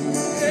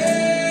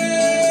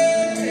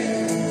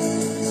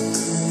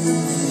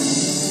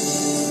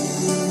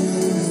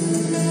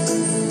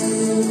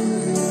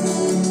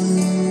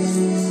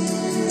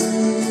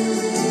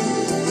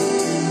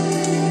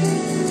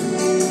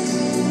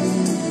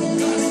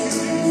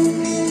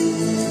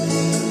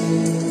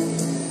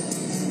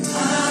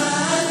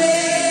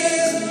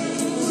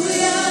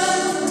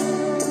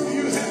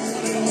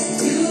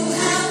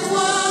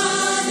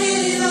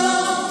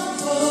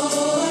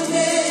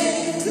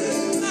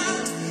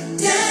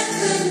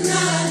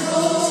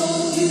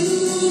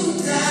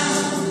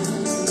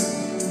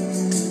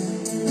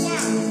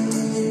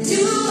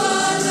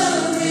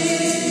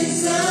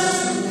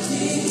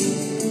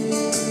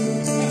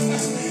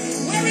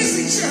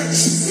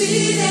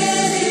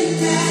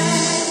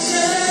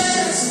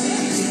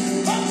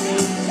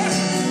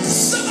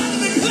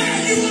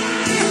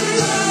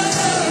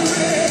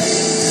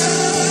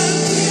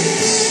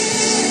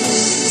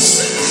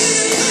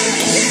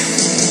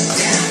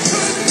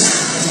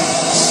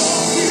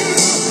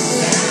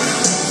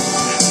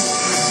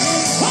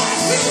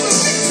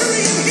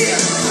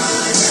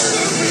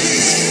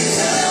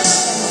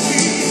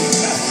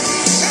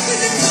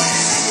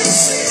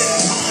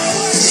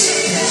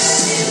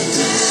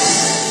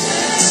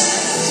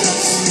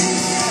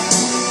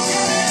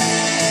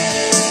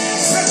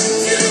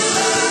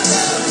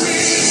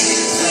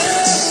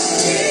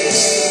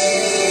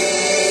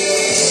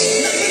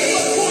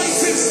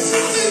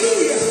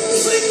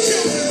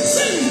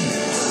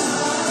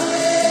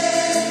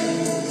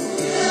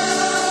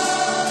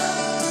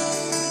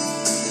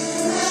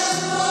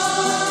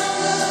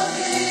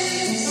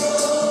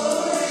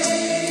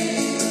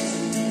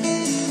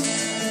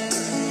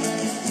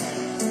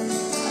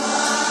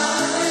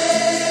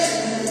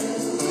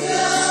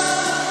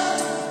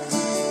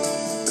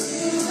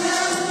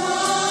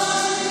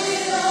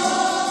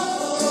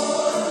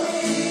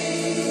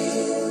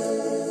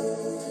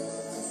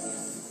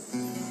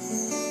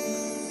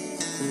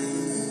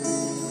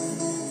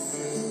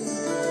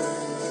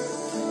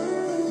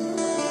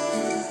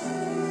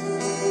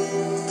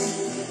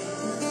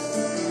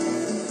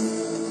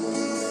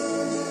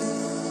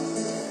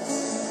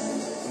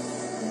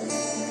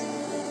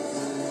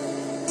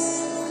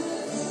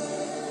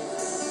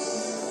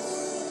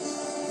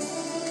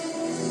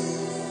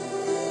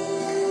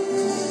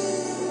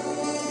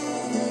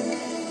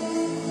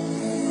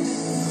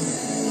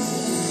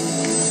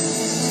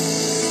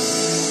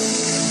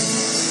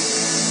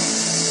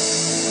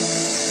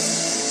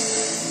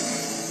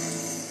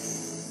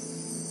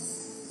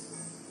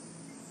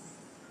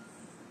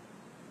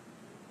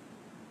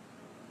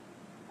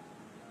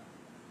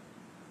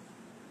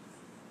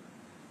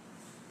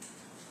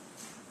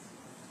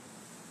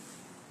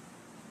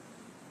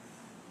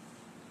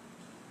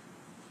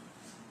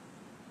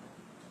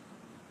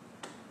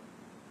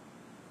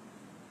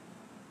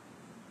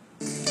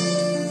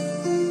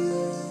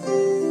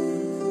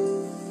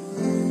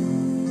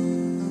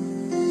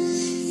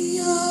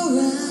 Your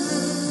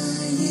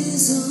eye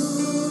is on